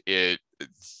 And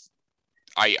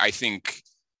I think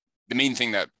the main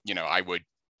thing that, you know, I would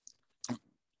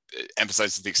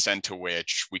emphasize is the extent to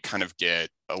which we kind of get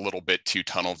a little bit too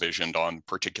tunnel visioned on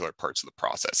particular parts of the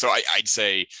process. So I'd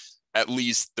say, at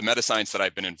least the metascience that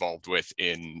I've been involved with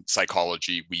in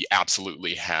psychology, we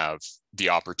absolutely have the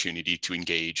opportunity to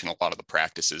engage in a lot of the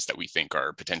practices that we think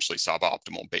are potentially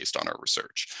suboptimal based on our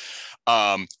research.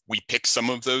 We pick some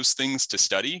of those things to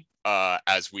study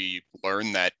as we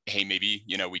learn that, hey, maybe,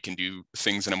 you know, we can do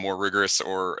things in a more rigorous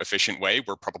or efficient way.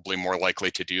 We're probably more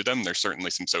likely to do them. There's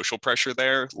certainly some social pressure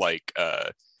there. Like,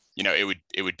 you know,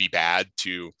 it would be bad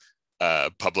to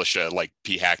publish a like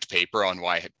p-hacked paper on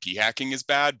why p-hacking is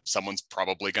bad. Someone's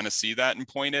probably going to see that and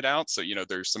point it out. So, you know,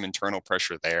 there's some internal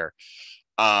pressure there.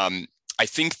 I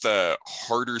think the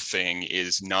harder thing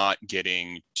is not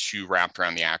getting too wrapped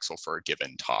around the axle for a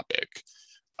given topic.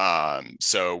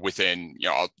 So within, you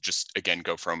know, I'll just again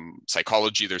go from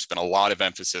psychology, there's been a lot of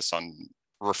emphasis on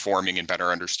reforming and better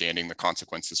understanding the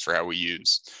consequences for how we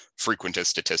use frequentist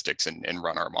statistics and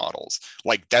run our models.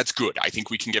 Like, that's good. I think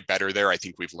we can get better there. I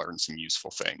think we've learned some useful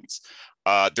things.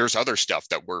 There's other stuff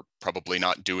that we're probably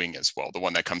not doing as well. The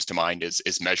one that comes to mind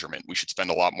is measurement. We should spend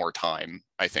a lot more time,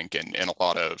 I think, in a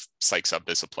lot of psych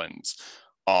subdisciplines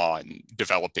on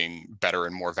developing better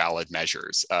and more valid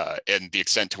measures. And the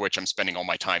extent to which I'm spending all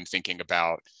my time thinking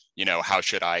about, you know, how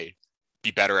should I be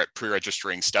better at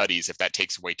pre-registering studies, if that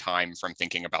takes away time from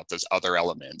thinking about those other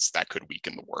elements, that could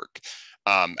weaken the work.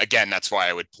 Again, that's why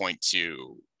I would point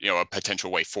to, you know, a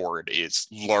potential way forward is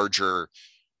larger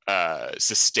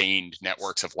sustained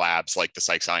networks of labs like the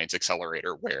Psych Science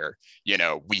Accelerator, where, you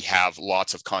know, we have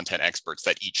lots of content experts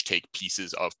that each take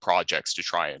pieces of projects to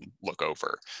try and look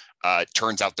over.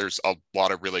 Turns out there's a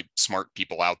lot of really smart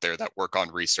people out there that work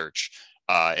on research.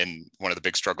 And one of the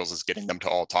big struggles is getting them to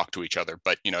all talk to each other.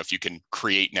 But, you know, if you can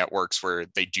create networks where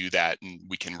they do that and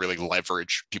we can really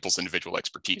leverage people's individual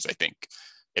expertise, I think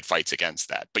it fights against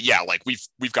that. But yeah, like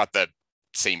we've got the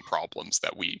same problems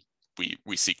that we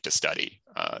seek to study,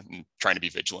 and trying to be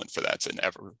vigilant for that's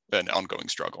an ongoing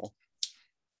struggle.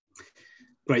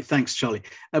 Great, thanks, Charlie.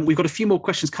 We've got a few more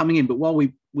questions coming in, but while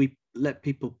we let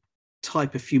people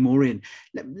type a few more in,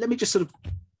 let me just sort of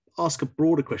ask a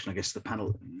broader question, I guess, to the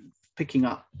panel, picking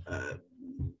up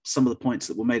some of the points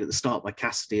that were made at the start by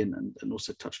Cassidy and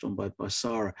also touched on by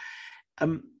Sarah.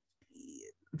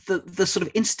 The sort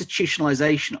of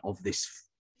institutionalization of this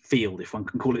field, if one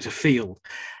can call it a field,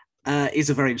 is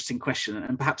a very interesting question,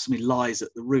 and perhaps lies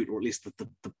at the root, or at least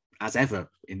the as ever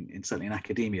certainly in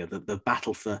academia, the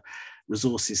battle for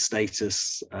resources,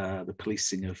 status, the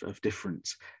policing of different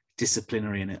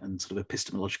disciplinary and sort of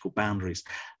epistemological boundaries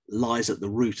lies at the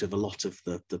root of a lot of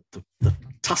the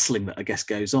tussling that I guess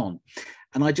goes on.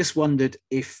 And I just wondered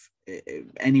if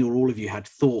any or all of you had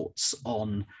thoughts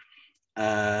on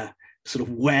sort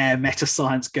of where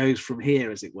metascience goes from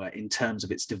here, as it were, in terms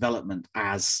of its development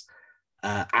as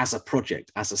a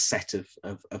project, as a set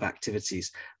of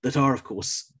activities that are, of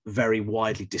course, very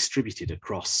widely distributed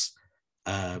across,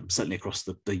 certainly across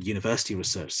the university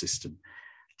research system,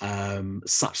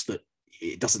 such that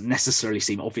it doesn't necessarily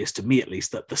seem obvious, to me at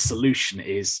least, that the solution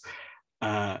is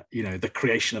the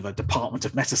creation of a department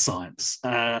of Metascience.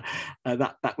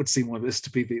 That would seem one of this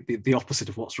to be the opposite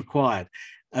of what's required.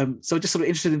 So just sort of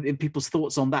interested in people's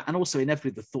thoughts on that, and also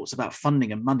inevitably the thoughts about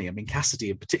funding and money. I mean, Cassidy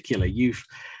in particular, you've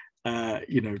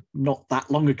not that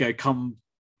long ago come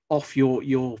off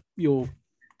your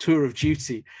tour of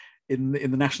duty in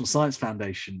the National Science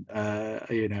Foundation,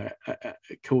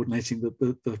 coordinating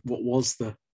the what was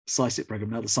the SciSIP program,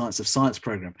 now the Science of Science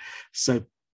program. So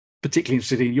particularly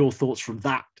interested in your thoughts from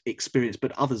that experience,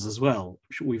 but others as well.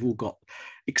 I'm sure we've all got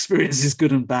experiences,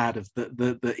 good and bad, of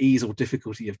the ease or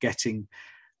difficulty of getting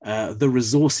the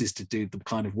resources to do the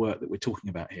kind of work that we're talking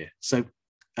about here. So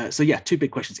yeah, two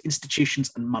big questions: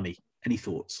 institutions and money. Any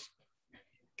thoughts,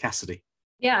 Cassidy?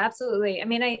 Yeah, absolutely. I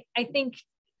mean, I think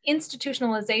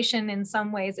institutionalization in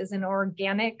some ways is an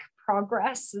organic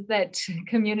progress that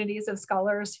communities of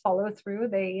scholars follow through.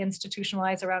 They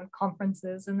institutionalize around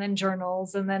conferences and then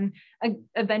journals, and then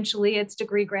eventually it's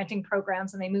degree granting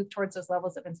programs, and they move towards those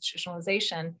levels of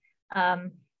institutionalization.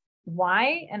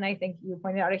 Why? And I think you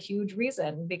pointed out a huge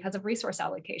reason: because of resource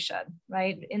allocation,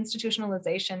 right?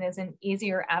 Institutionalization is an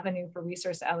easier avenue for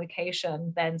resource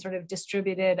allocation than sort of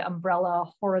distributed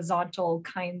umbrella horizontal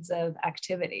kinds of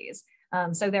activities.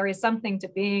 So there is something to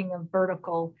being a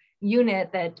vertical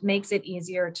unit that makes it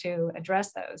easier to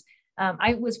address those.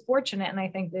 I was fortunate, and I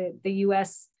think the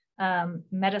US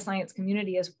Metascience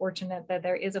community is fortunate that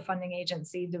there is a funding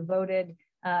agency devoted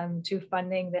to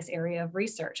funding this area of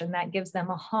research, and that gives them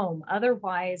a home.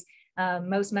 Otherwise,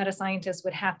 most meta-scientists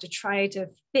would have to try to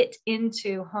fit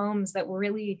into homes that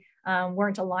really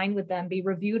weren't aligned with them, be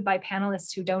reviewed by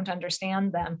panelists who don't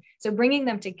understand them. So bringing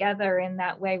them together in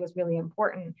that way was really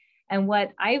important. And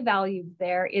what I valued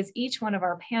there is each one of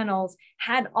our panels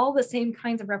had all the same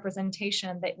kinds of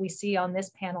representation that we see on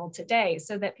this panel today,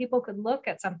 so that people could look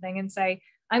at something and say,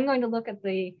 I'm going to look at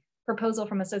the proposal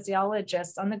from a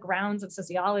sociologist on the grounds of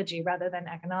sociology rather than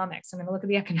economics. I'm going to look at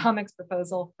the economics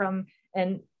proposal from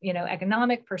an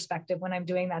economic perspective when I'm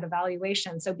doing that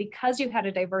evaluation. So because you had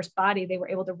a diverse body, they were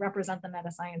able to represent the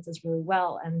meta-sciences really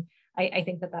well. And I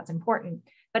think that that's important.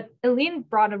 But Aileen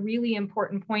brought a really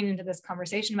important point into this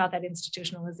conversation about that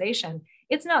institutionalization.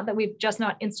 It's not that we've just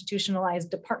not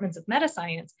institutionalized departments of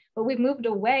meta-science, but we've moved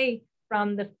away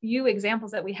from the few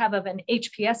examples that we have of an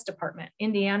HPS department.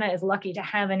 Indiana is lucky to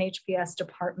have an HPS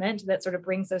department that sort of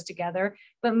brings those together,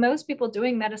 but most people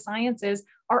doing meta-sciences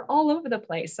are all over the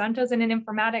place. Santo's in an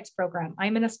informatics program.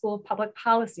 I'm in a school of public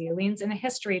policy. Aileen's in a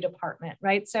history department,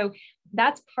 right? So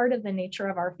that's part of the nature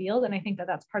of our field. And I think that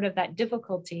that's part of that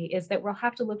difficulty, is that we'll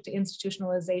have to look to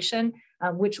institutionalization,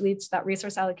 which leads to that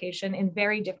resource allocation in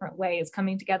very different ways.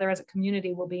 Coming together as a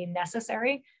community will be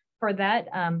necessary for that,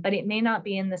 but it may not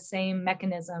be in the same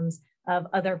mechanisms of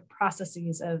other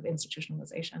processes of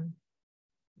institutionalization.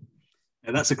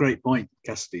 And that's a great point,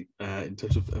 Cassidy, in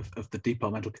terms of the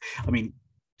departmental. I mean,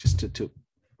 just to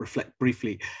reflect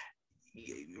briefly,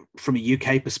 from a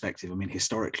UK perspective, I mean,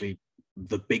 historically,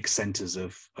 the big centres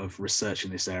of research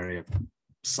in this area,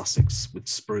 Sussex with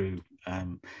Sprue,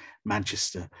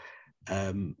 Manchester,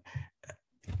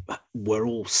 were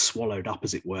all swallowed up,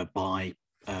 as it were, by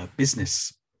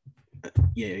business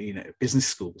business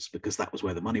schools, because that was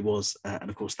where the money was, and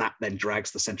of course that then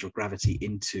drags the centre of gravity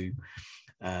into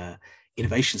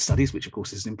innovation studies, which of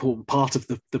course is an important part of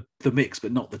the mix,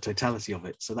 but not the totality of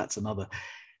it. So that's another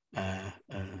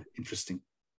interesting.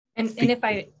 And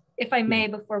if I may,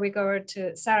 before we go over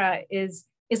to Sarah, is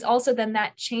also then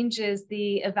that changes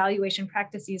the evaluation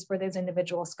practices for those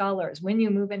individual scholars. When you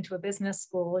move into a business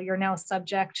school, you're now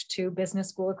subject to business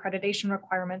school accreditation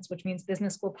requirements, which means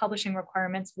business school publishing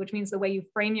requirements, which means the way you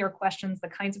frame your questions, the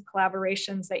kinds of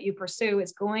collaborations that you pursue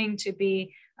is going to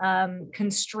be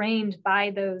constrained by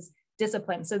those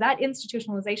disciplines. So that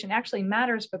institutionalization actually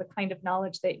matters for the kind of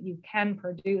knowledge that you can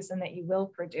produce and that you will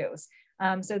produce.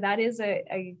 So that is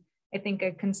I think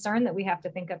a concern that we have to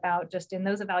think about just in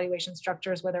those evaluation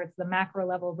structures, whether it's the macro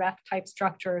level ref type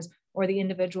structures or the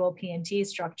individual P&T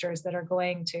structures that are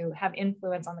going to have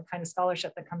influence on the kind of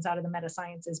scholarship that comes out of the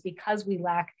meta-sciences, because we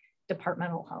lack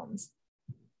departmental homes.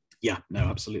 Yeah, no,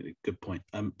 absolutely. Good point.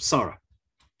 Sarah.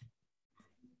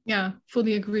 Yeah,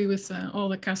 fully agree with all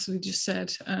that Cassidy just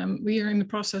said. We are in the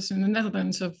process in the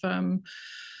Netherlands of,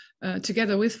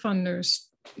 together with funders,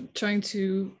 trying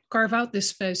to carve out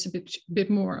this space a bit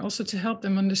more, also to help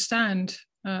them understand,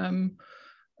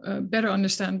 better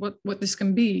understand what this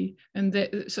can be.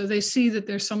 And so they see that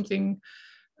there's something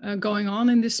going on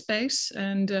in this space,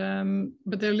 and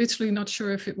but they're literally not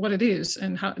sure what it is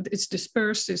and how it's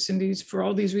dispersed. It's indeed, for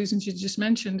all these reasons you just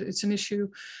mentioned, it's an issue.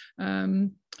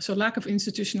 So lack of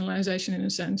institutionalization in a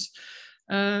sense.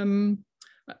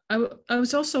 I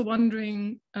was also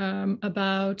wondering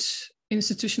about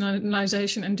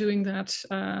institutionalization and doing that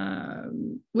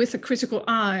with a critical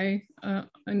eye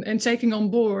and taking on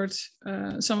board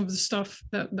some of the stuff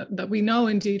that we know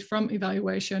indeed from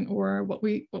evaluation, or what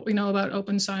we know about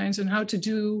open science and how to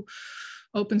do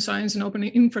open science and open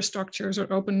infrastructures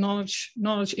or open knowledge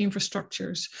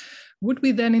infrastructures. Would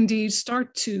we then indeed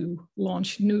start to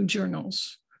launch new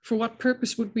journals? For what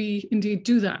purpose would we indeed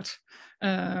do that?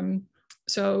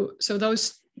 So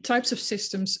those types of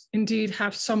systems indeed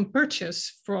have some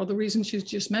purchase for all the reasons you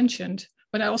just mentioned,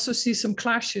 but I also see some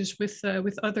clashes with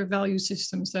other value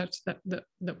systems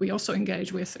that we also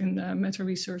engage with in the meta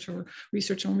research or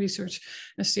research on research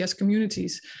STS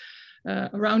communities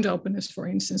around openness, for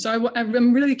instance. So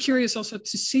I'm really curious also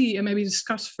to see and maybe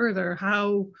discuss further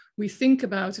how we think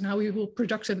about and how we will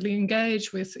productively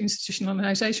engage with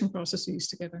institutionalization processes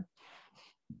together.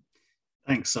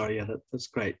 Thanks, sorry, yeah, that's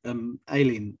great.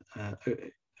 Aileen,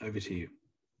 over to you.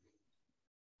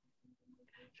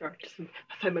 Sorry, just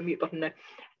found my mute button now.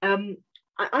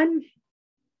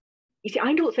 You see,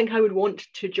 I don't think I would want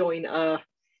to join a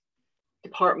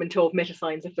department of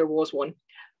Metascience if there was one,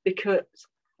 because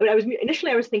I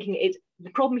was thinking the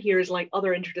problem here is like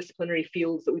other interdisciplinary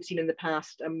fields that we've seen in the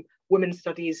past, women's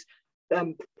studies,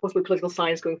 possibly political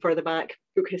science going further back,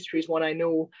 book history is one I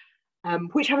know,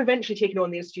 which have eventually taken on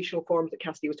the institutional forms that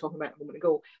Cassidy was talking about a moment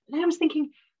ago. And then I was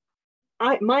thinking,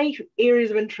 my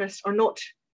areas of interest are not,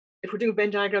 if we're doing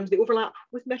Venn diagrams, they overlap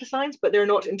with Metascience, but they're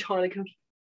not entirely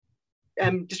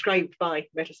described by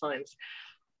Metascience.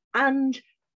 And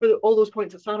for all those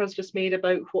points that Sarah's just made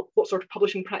about what sort of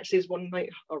publishing practices one might,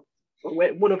 or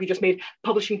one of you just made,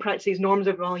 publishing practices, norms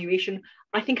of evaluation,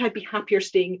 I think I'd be happier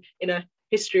staying in a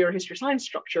history or history science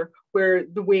structure where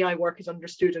the way I work is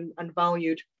understood and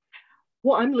valued.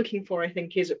 What I'm looking for, I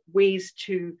think, is ways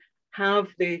to have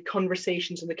the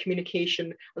conversations and the communication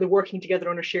and the working together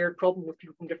on a shared problem with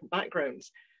people from different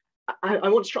backgrounds. I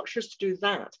want structures to do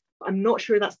that. I'm not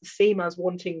sure that's the same as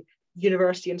wanting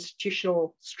university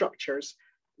institutional structures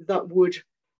that would,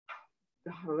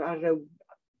 I don't know,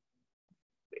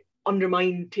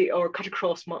 undermine or cut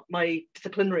across my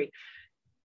disciplinary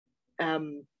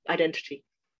identity.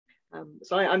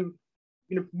 So I'm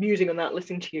musing on that,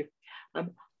 listening to you.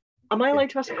 Am I allowed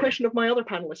to ask a question of my other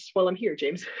panelists while I'm here,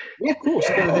 James? Yeah, of course.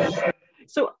 Go ahead.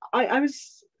 So I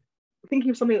was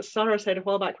thinking of something that Sarah said a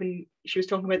while back when she was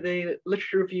talking about the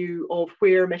literature review of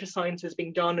where metascience is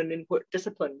being done and in what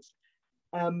disciplines.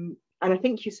 And I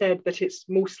think you said that it's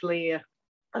mostly a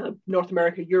North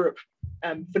America, Europe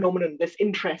phenomenon, this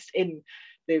interest in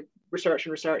the research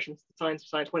and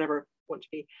science, whatever it want to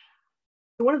be.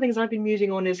 So one of the things I've been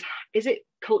musing on is it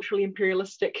culturally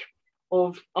imperialistic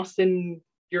of us in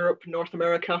Europe, North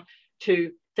America,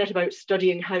 to set about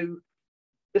studying how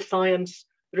the science,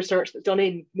 the research that's done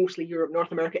in mostly Europe,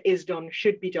 North America is done,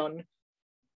 should be done,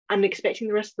 and expecting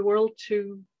the rest of the world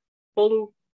to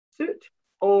follow suit?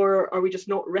 Or are we just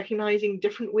not recognizing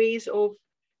different ways of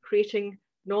creating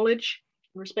knowledge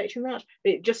and respecting that?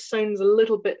 It just sounds a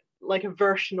little bit like a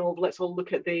version of let's all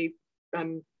look at the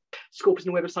Scopus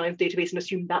and Web of Science database and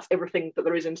assume that's everything that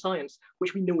there is in science,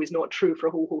 which we know is not true for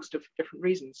a whole host of different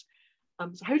reasons.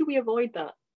 So how do we avoid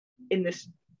that in this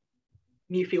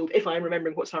new field, if I'm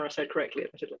remembering what Sarah said correctly,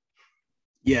 admittedly?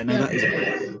 Yeah, no, that is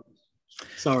great.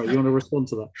 Sarah, you want to respond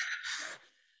to that?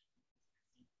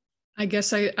 I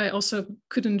guess I also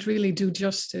couldn't really do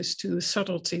justice to the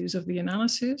subtleties of the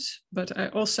analysis, but I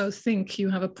also think you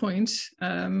have a point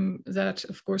that,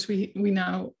 of course, we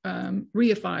now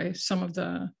reify some of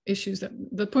the issues that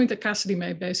the point that Cassidy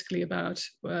made basically about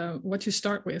what you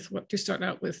start with, what you start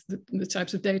out with, the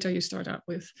types of data you start out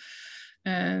with,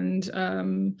 and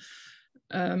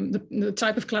the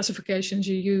type of classifications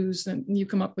you use and you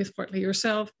come up with partly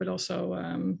yourself, but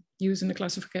also use in the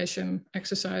classification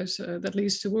exercise that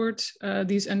leads towards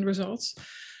these end results.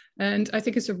 And I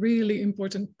think it's a really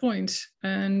important point.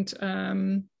 And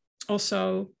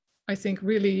also, I think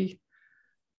really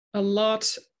a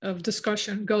lot of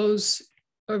discussion goes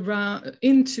around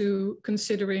into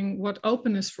considering what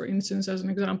openness, for instance, as an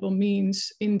example,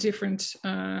 means in different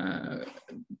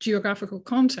geographical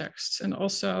contexts, and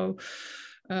also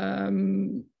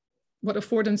what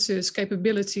affordances,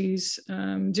 capabilities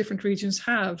different regions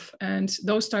have. And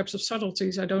those types of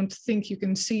subtleties, I don't think you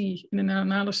can see in an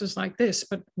analysis like this,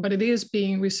 but it is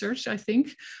being researched, I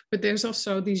think. But there's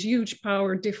also these huge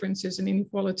power differences and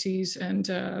inequalities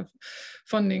and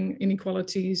funding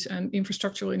inequalities and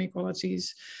infrastructural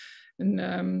inequalities.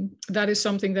 And that is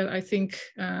something that I think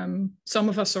some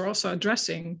of us are also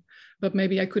addressing, but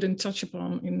maybe I couldn't touch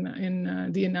upon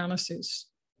in the analysis.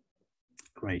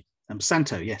 Great.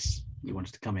 Santo, yes. you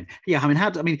wanted to come in. Yeah, I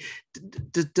mean,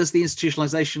 does the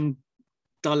institutionalization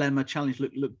dilemma challenge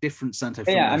look different, Santo?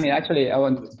 Yeah, I mean, actually, I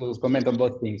want to comment on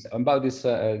both things. About this,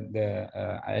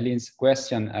 Aileen's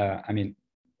question, I mean,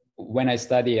 when I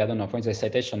study, I don't know, for instance,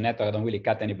 citation network, I don't really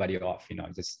cut anybody off, you know,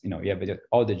 just, you know, you have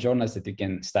all the journals that you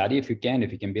can study if you can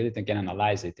build it and can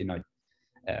analyze it, you know.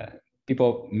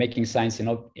 People making science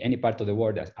in any part of the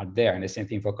world are there, and the same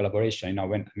thing for collaboration. You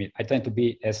know, I try to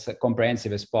be as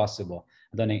comprehensive as possible.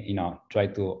 I don't, you know, try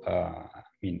to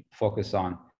focus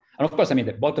on. And of course, I mean,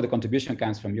 the bulk of the contribution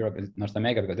comes from Europe and North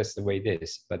America because that's the way it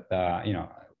is. But you know,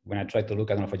 when I try to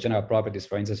look at for general properties,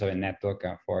 for instance, of a network,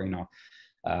 for you know,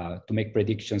 to make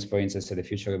predictions, for instance, of the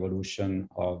future evolution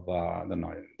of I don't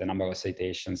know, the number of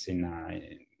citations in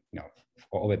you know,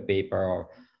 of a paper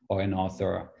or an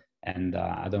author. And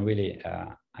I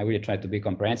really try to be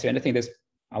comprehensive. And I think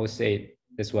I would say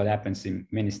that's what happens in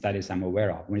many studies I'm aware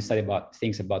of. When you study about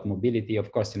things about mobility,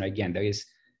 of course, you know, again, there is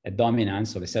a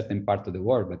dominance of a certain part of the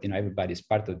world, but, you know, everybody is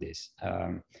part of this.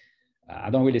 I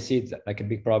don't really see it like a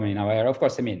big problem in our area. Of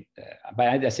course, I mean,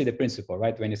 but I see the principle,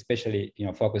 right? When especially, you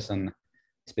know, focus on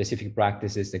specific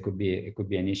practices, it could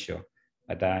be an issue,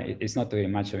 but it's not really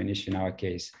much of an issue in our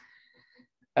case.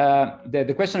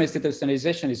 The question of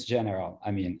institutionalization is general.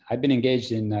 I mean, I've been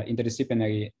engaged in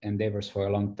interdisciplinary endeavors for a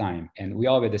long time, and we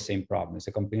all have the same problem. It's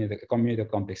a community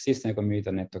of complex system, a community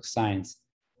of network science.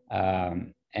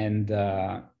 And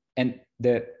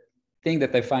the thing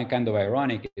that I find kind of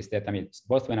ironic is that, I mean,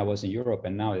 both when I was in Europe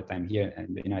and now that I'm here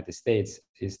in the United States,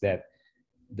 is that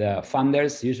the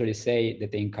funders usually say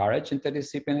that they encourage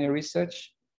interdisciplinary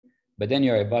research, but then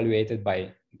you're evaluated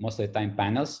by most of the time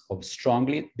panels of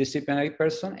strongly disciplinary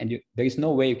person, and there is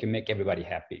no way you can make everybody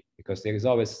happy, because there is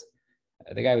always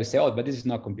the guy will say, oh, but this is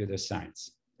not computer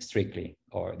science strictly,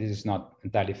 or this is not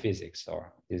entirely physics,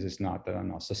 or this is not, I don't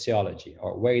know, sociology,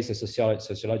 or where is the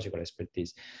sociological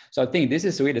expertise? So I think this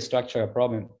is really a structural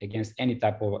problem against any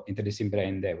type of interdisciplinary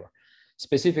endeavor.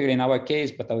 Specifically in our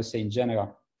case, but I would say in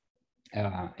general,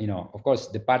 you know, of course,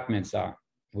 departments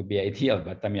would be ideal,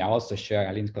 but I mean, I also share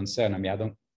Aileen's concern. I mean, I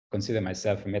don't consider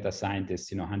myself a meta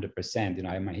scientist, you know, 100%. You know,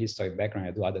 I have my history background.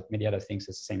 I do many other things at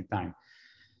the same time.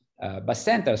 But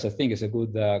centers, I think, is a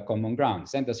good common ground.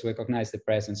 Centers recognize the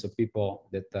presence of people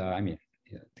that I mean,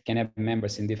 can have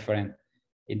members in different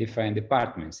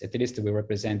departments. At least we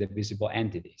represent the visible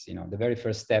entities. You know, the very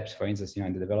first steps, for instance, you know,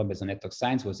 in the development of network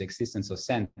science was the existence of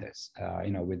centers.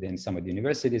 You know, within some of the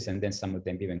universities, and then some of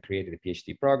them even created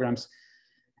PhD programs.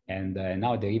 And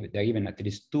now there are even at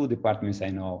least 2 departments I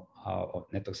know of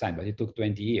network science, but it took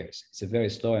 20 years. It's a very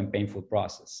slow and painful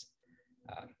process.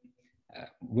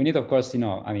 We need, of course, you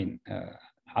know, I mean,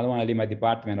 I don't want to leave my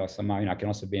department, or somehow, you know, I can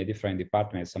also be in a different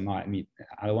department. Somehow, I mean,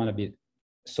 I don't want to be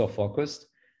so focused,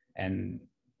 and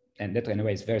that in a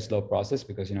way is a very slow process,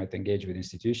 because, you know, to engage with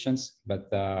institutions, but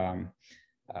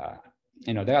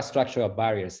you know, there are structural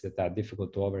barriers that are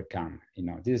difficult to overcome. You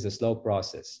know, this is a slow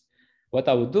process. What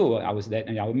I would do, I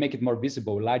would make it more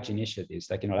visible with large initiatives,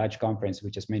 like, you know, large conference,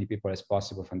 which as many people as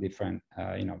possible from different,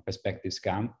 you know, perspectives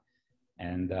come.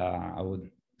 And I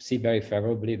would see very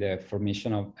favorably the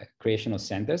creation of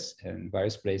centers in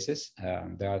various places.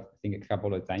 There are, I think, a couple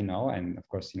that I know, and of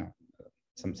course, you know,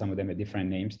 some of them have different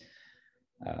names.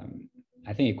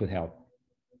 I think it could help.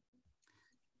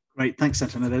 Great, thanks,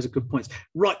 Santo. No, those are good points.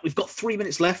 Right, we've got 3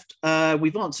 minutes left.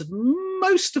 We've answered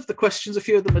most of the questions. A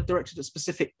few of them are directed at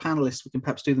specific panelists. We can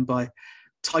perhaps do them by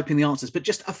typing the answers. But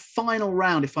just a final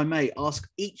round, if I may, ask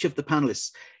each of the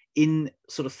panelists in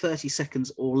sort of 30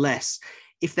 seconds or less,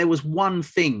 if there was one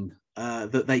thing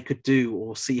that they could do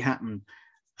or see happen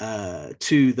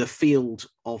to the field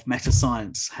of meta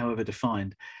science, however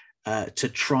defined, to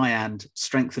try and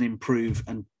strengthen, improve,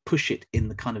 and push it in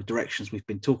the kind of directions we've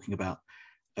been talking about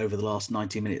over the last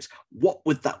 90 minutes, what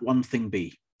would that one thing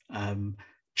be?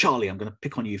 Charlie, I'm going to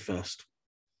pick on you first.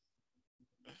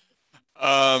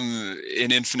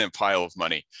 An infinite pile of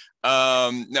money.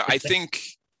 No, I think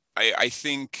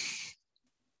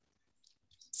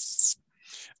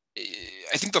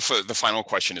the final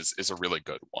question is a really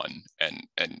good one, and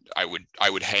I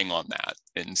would hang on that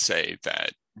and say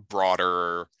that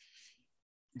broader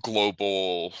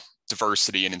global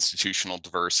diversity and institutional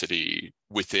diversity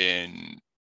within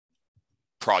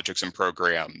projects and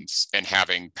programs, and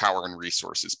having power and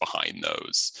resources behind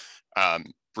those.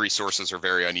 Resources are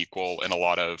very unequal in a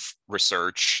lot of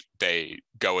research. They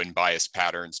go in biased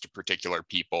patterns to particular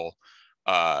people.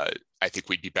 I think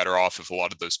we'd be better off if a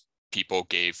lot of those people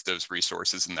gave those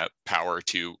resources and that power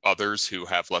to others who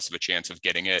have less of a chance of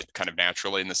getting it kind of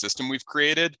naturally in the system we've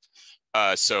created.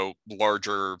 So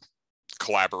larger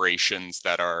collaborations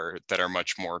that are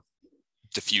much more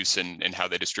diffuse in how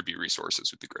they distribute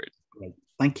resources would be great. Great.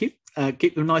 Thank you.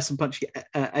 Keep them nice and punchy.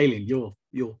 Aileen,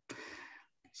 your.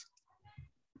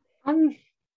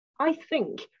 I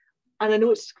think, and I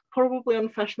know it's probably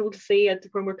unfashionable to say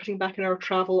when we're cutting back on our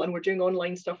travel and we're doing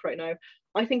online stuff right now,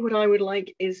 I think what I would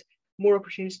like is more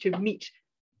opportunities to meet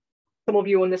some of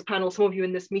you on this panel, some of you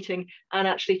in this meeting, and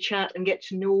actually chat and get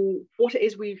to know what it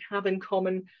is we have in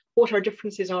common, what our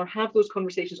differences are, have those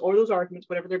conversations or those arguments,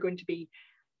 whatever they're going to be.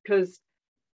 Because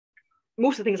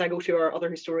most of the things I go to are other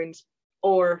historians,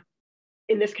 or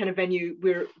in this kind of venue,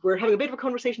 we're having a bit of a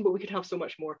conversation, but we could have so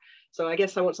much more. So I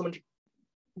guess I want someone to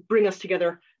bring us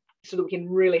together so that we can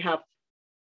really have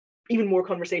even more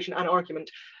conversation and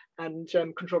argument and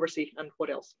controversy and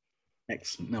what else.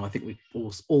 Excellent. No, I think we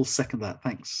all second that.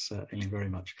 Thanks, Aileen, very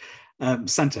much.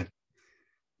 Santo.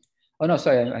 Oh no,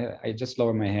 sorry, I just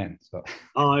lowered my hand. So.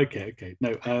 Oh, okay.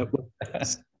 No,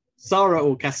 Sarah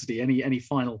or Cassidy, any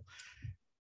final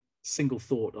single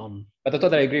thought on? But I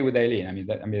totally agree with Aileen. I mean,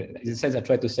 in a sense, I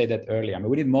tried to say that earlier. I mean,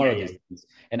 we need more of these things,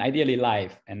 and ideally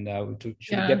live, and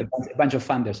should get a bunch of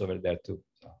funders over there too.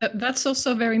 That's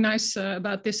also very nice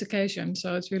about this occasion.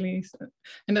 So it's really,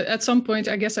 and at some point,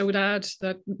 I guess I would add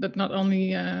that not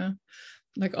only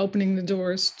like opening the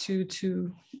doors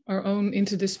to our own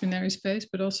interdisciplinary space,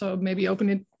 but also maybe open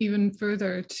it even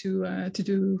further to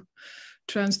do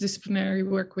transdisciplinary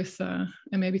work with and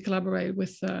maybe collaborate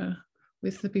with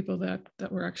the people that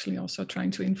we're actually also trying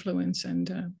to influence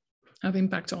and have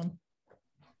impact on.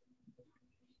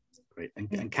 Great.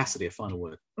 And Cassidy, a final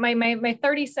word. My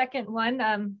 30-second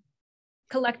one,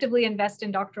 collectively invest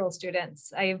in doctoral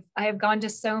students. I have gone to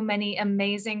so many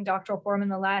amazing doctoral forums in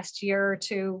the last year or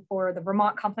two for the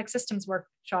Vermont Complex Systems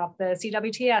Workshop, the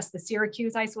CWTS, the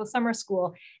Syracuse High School Summer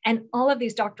School, and all of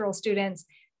these doctoral students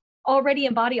already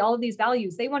embody all of these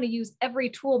values. They want to use every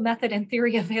tool, method, and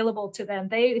theory available to them.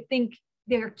 They think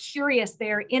they're curious,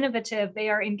 they are innovative, they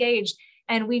are engaged,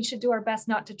 and we should do our best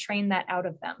not to train that out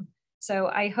of them.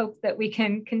 So I hope that we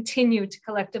can continue to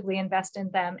collectively invest in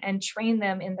them and train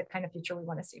them in the kind of future we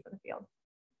want to see for the field.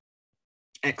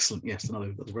 Excellent. Yes,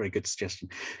 another very good suggestion.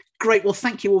 Great. Well,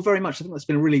 thank you all very much. I think that's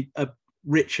been a really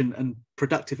rich and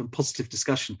productive and positive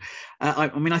discussion.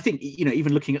 I mean, I think,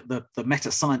 even looking at the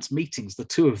Metascience meetings, the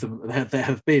two of them there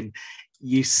have been,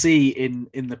 you see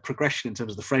in the progression in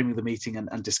terms of the framing of the meeting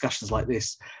and discussions like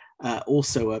this,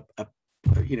 also a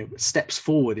steps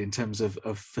forward in terms of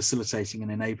facilitating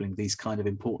and enabling these kind of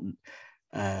important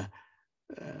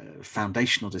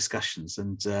foundational discussions.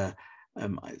 And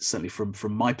certainly from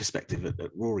my perspective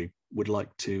at RoRI, would like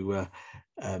to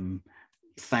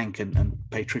thank and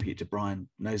pay tribute to Brian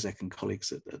Nosek and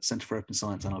colleagues at Centre for Open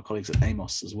Science and our colleagues at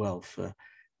Amos as well for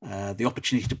the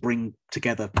opportunity to bring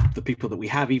together the people that we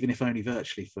have, even if only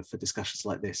virtually, for discussions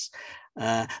like this.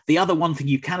 The other one thing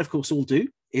you can, of course, all do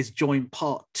is join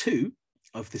part 2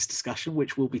 of this discussion,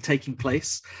 which will be taking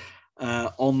place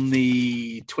on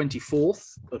the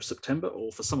 24th of September,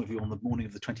 or for some of you on the morning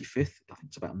of the 25th. I think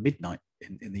it's about midnight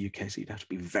in the UK, so you'd have to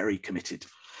be very committed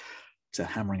to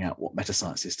hammering out what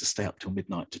Metascience is to stay up till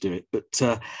midnight to do it.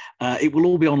 But it will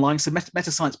all be online. So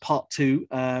Metascience Part 2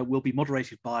 will be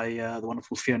moderated by the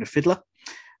wonderful Fiona Fiddler.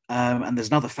 And there's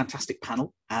another fantastic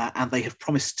panel, and they have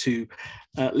promised to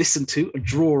listen to and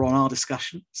draw on our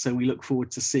discussion. So we look forward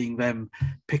to seeing them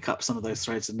pick up some of those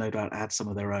threads and no doubt add some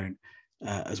of their own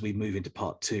as we move into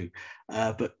part 2.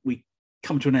 But we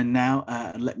come to an end now,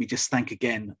 and let me just thank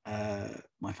again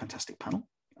my fantastic panel,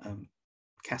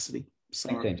 Cassidy,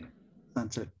 Sarah,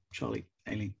 Santo, Charlie,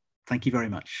 Aileen. Thank you very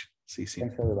much. See you soon.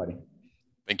 Thanks, everybody.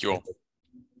 Thank you all.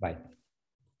 Bye.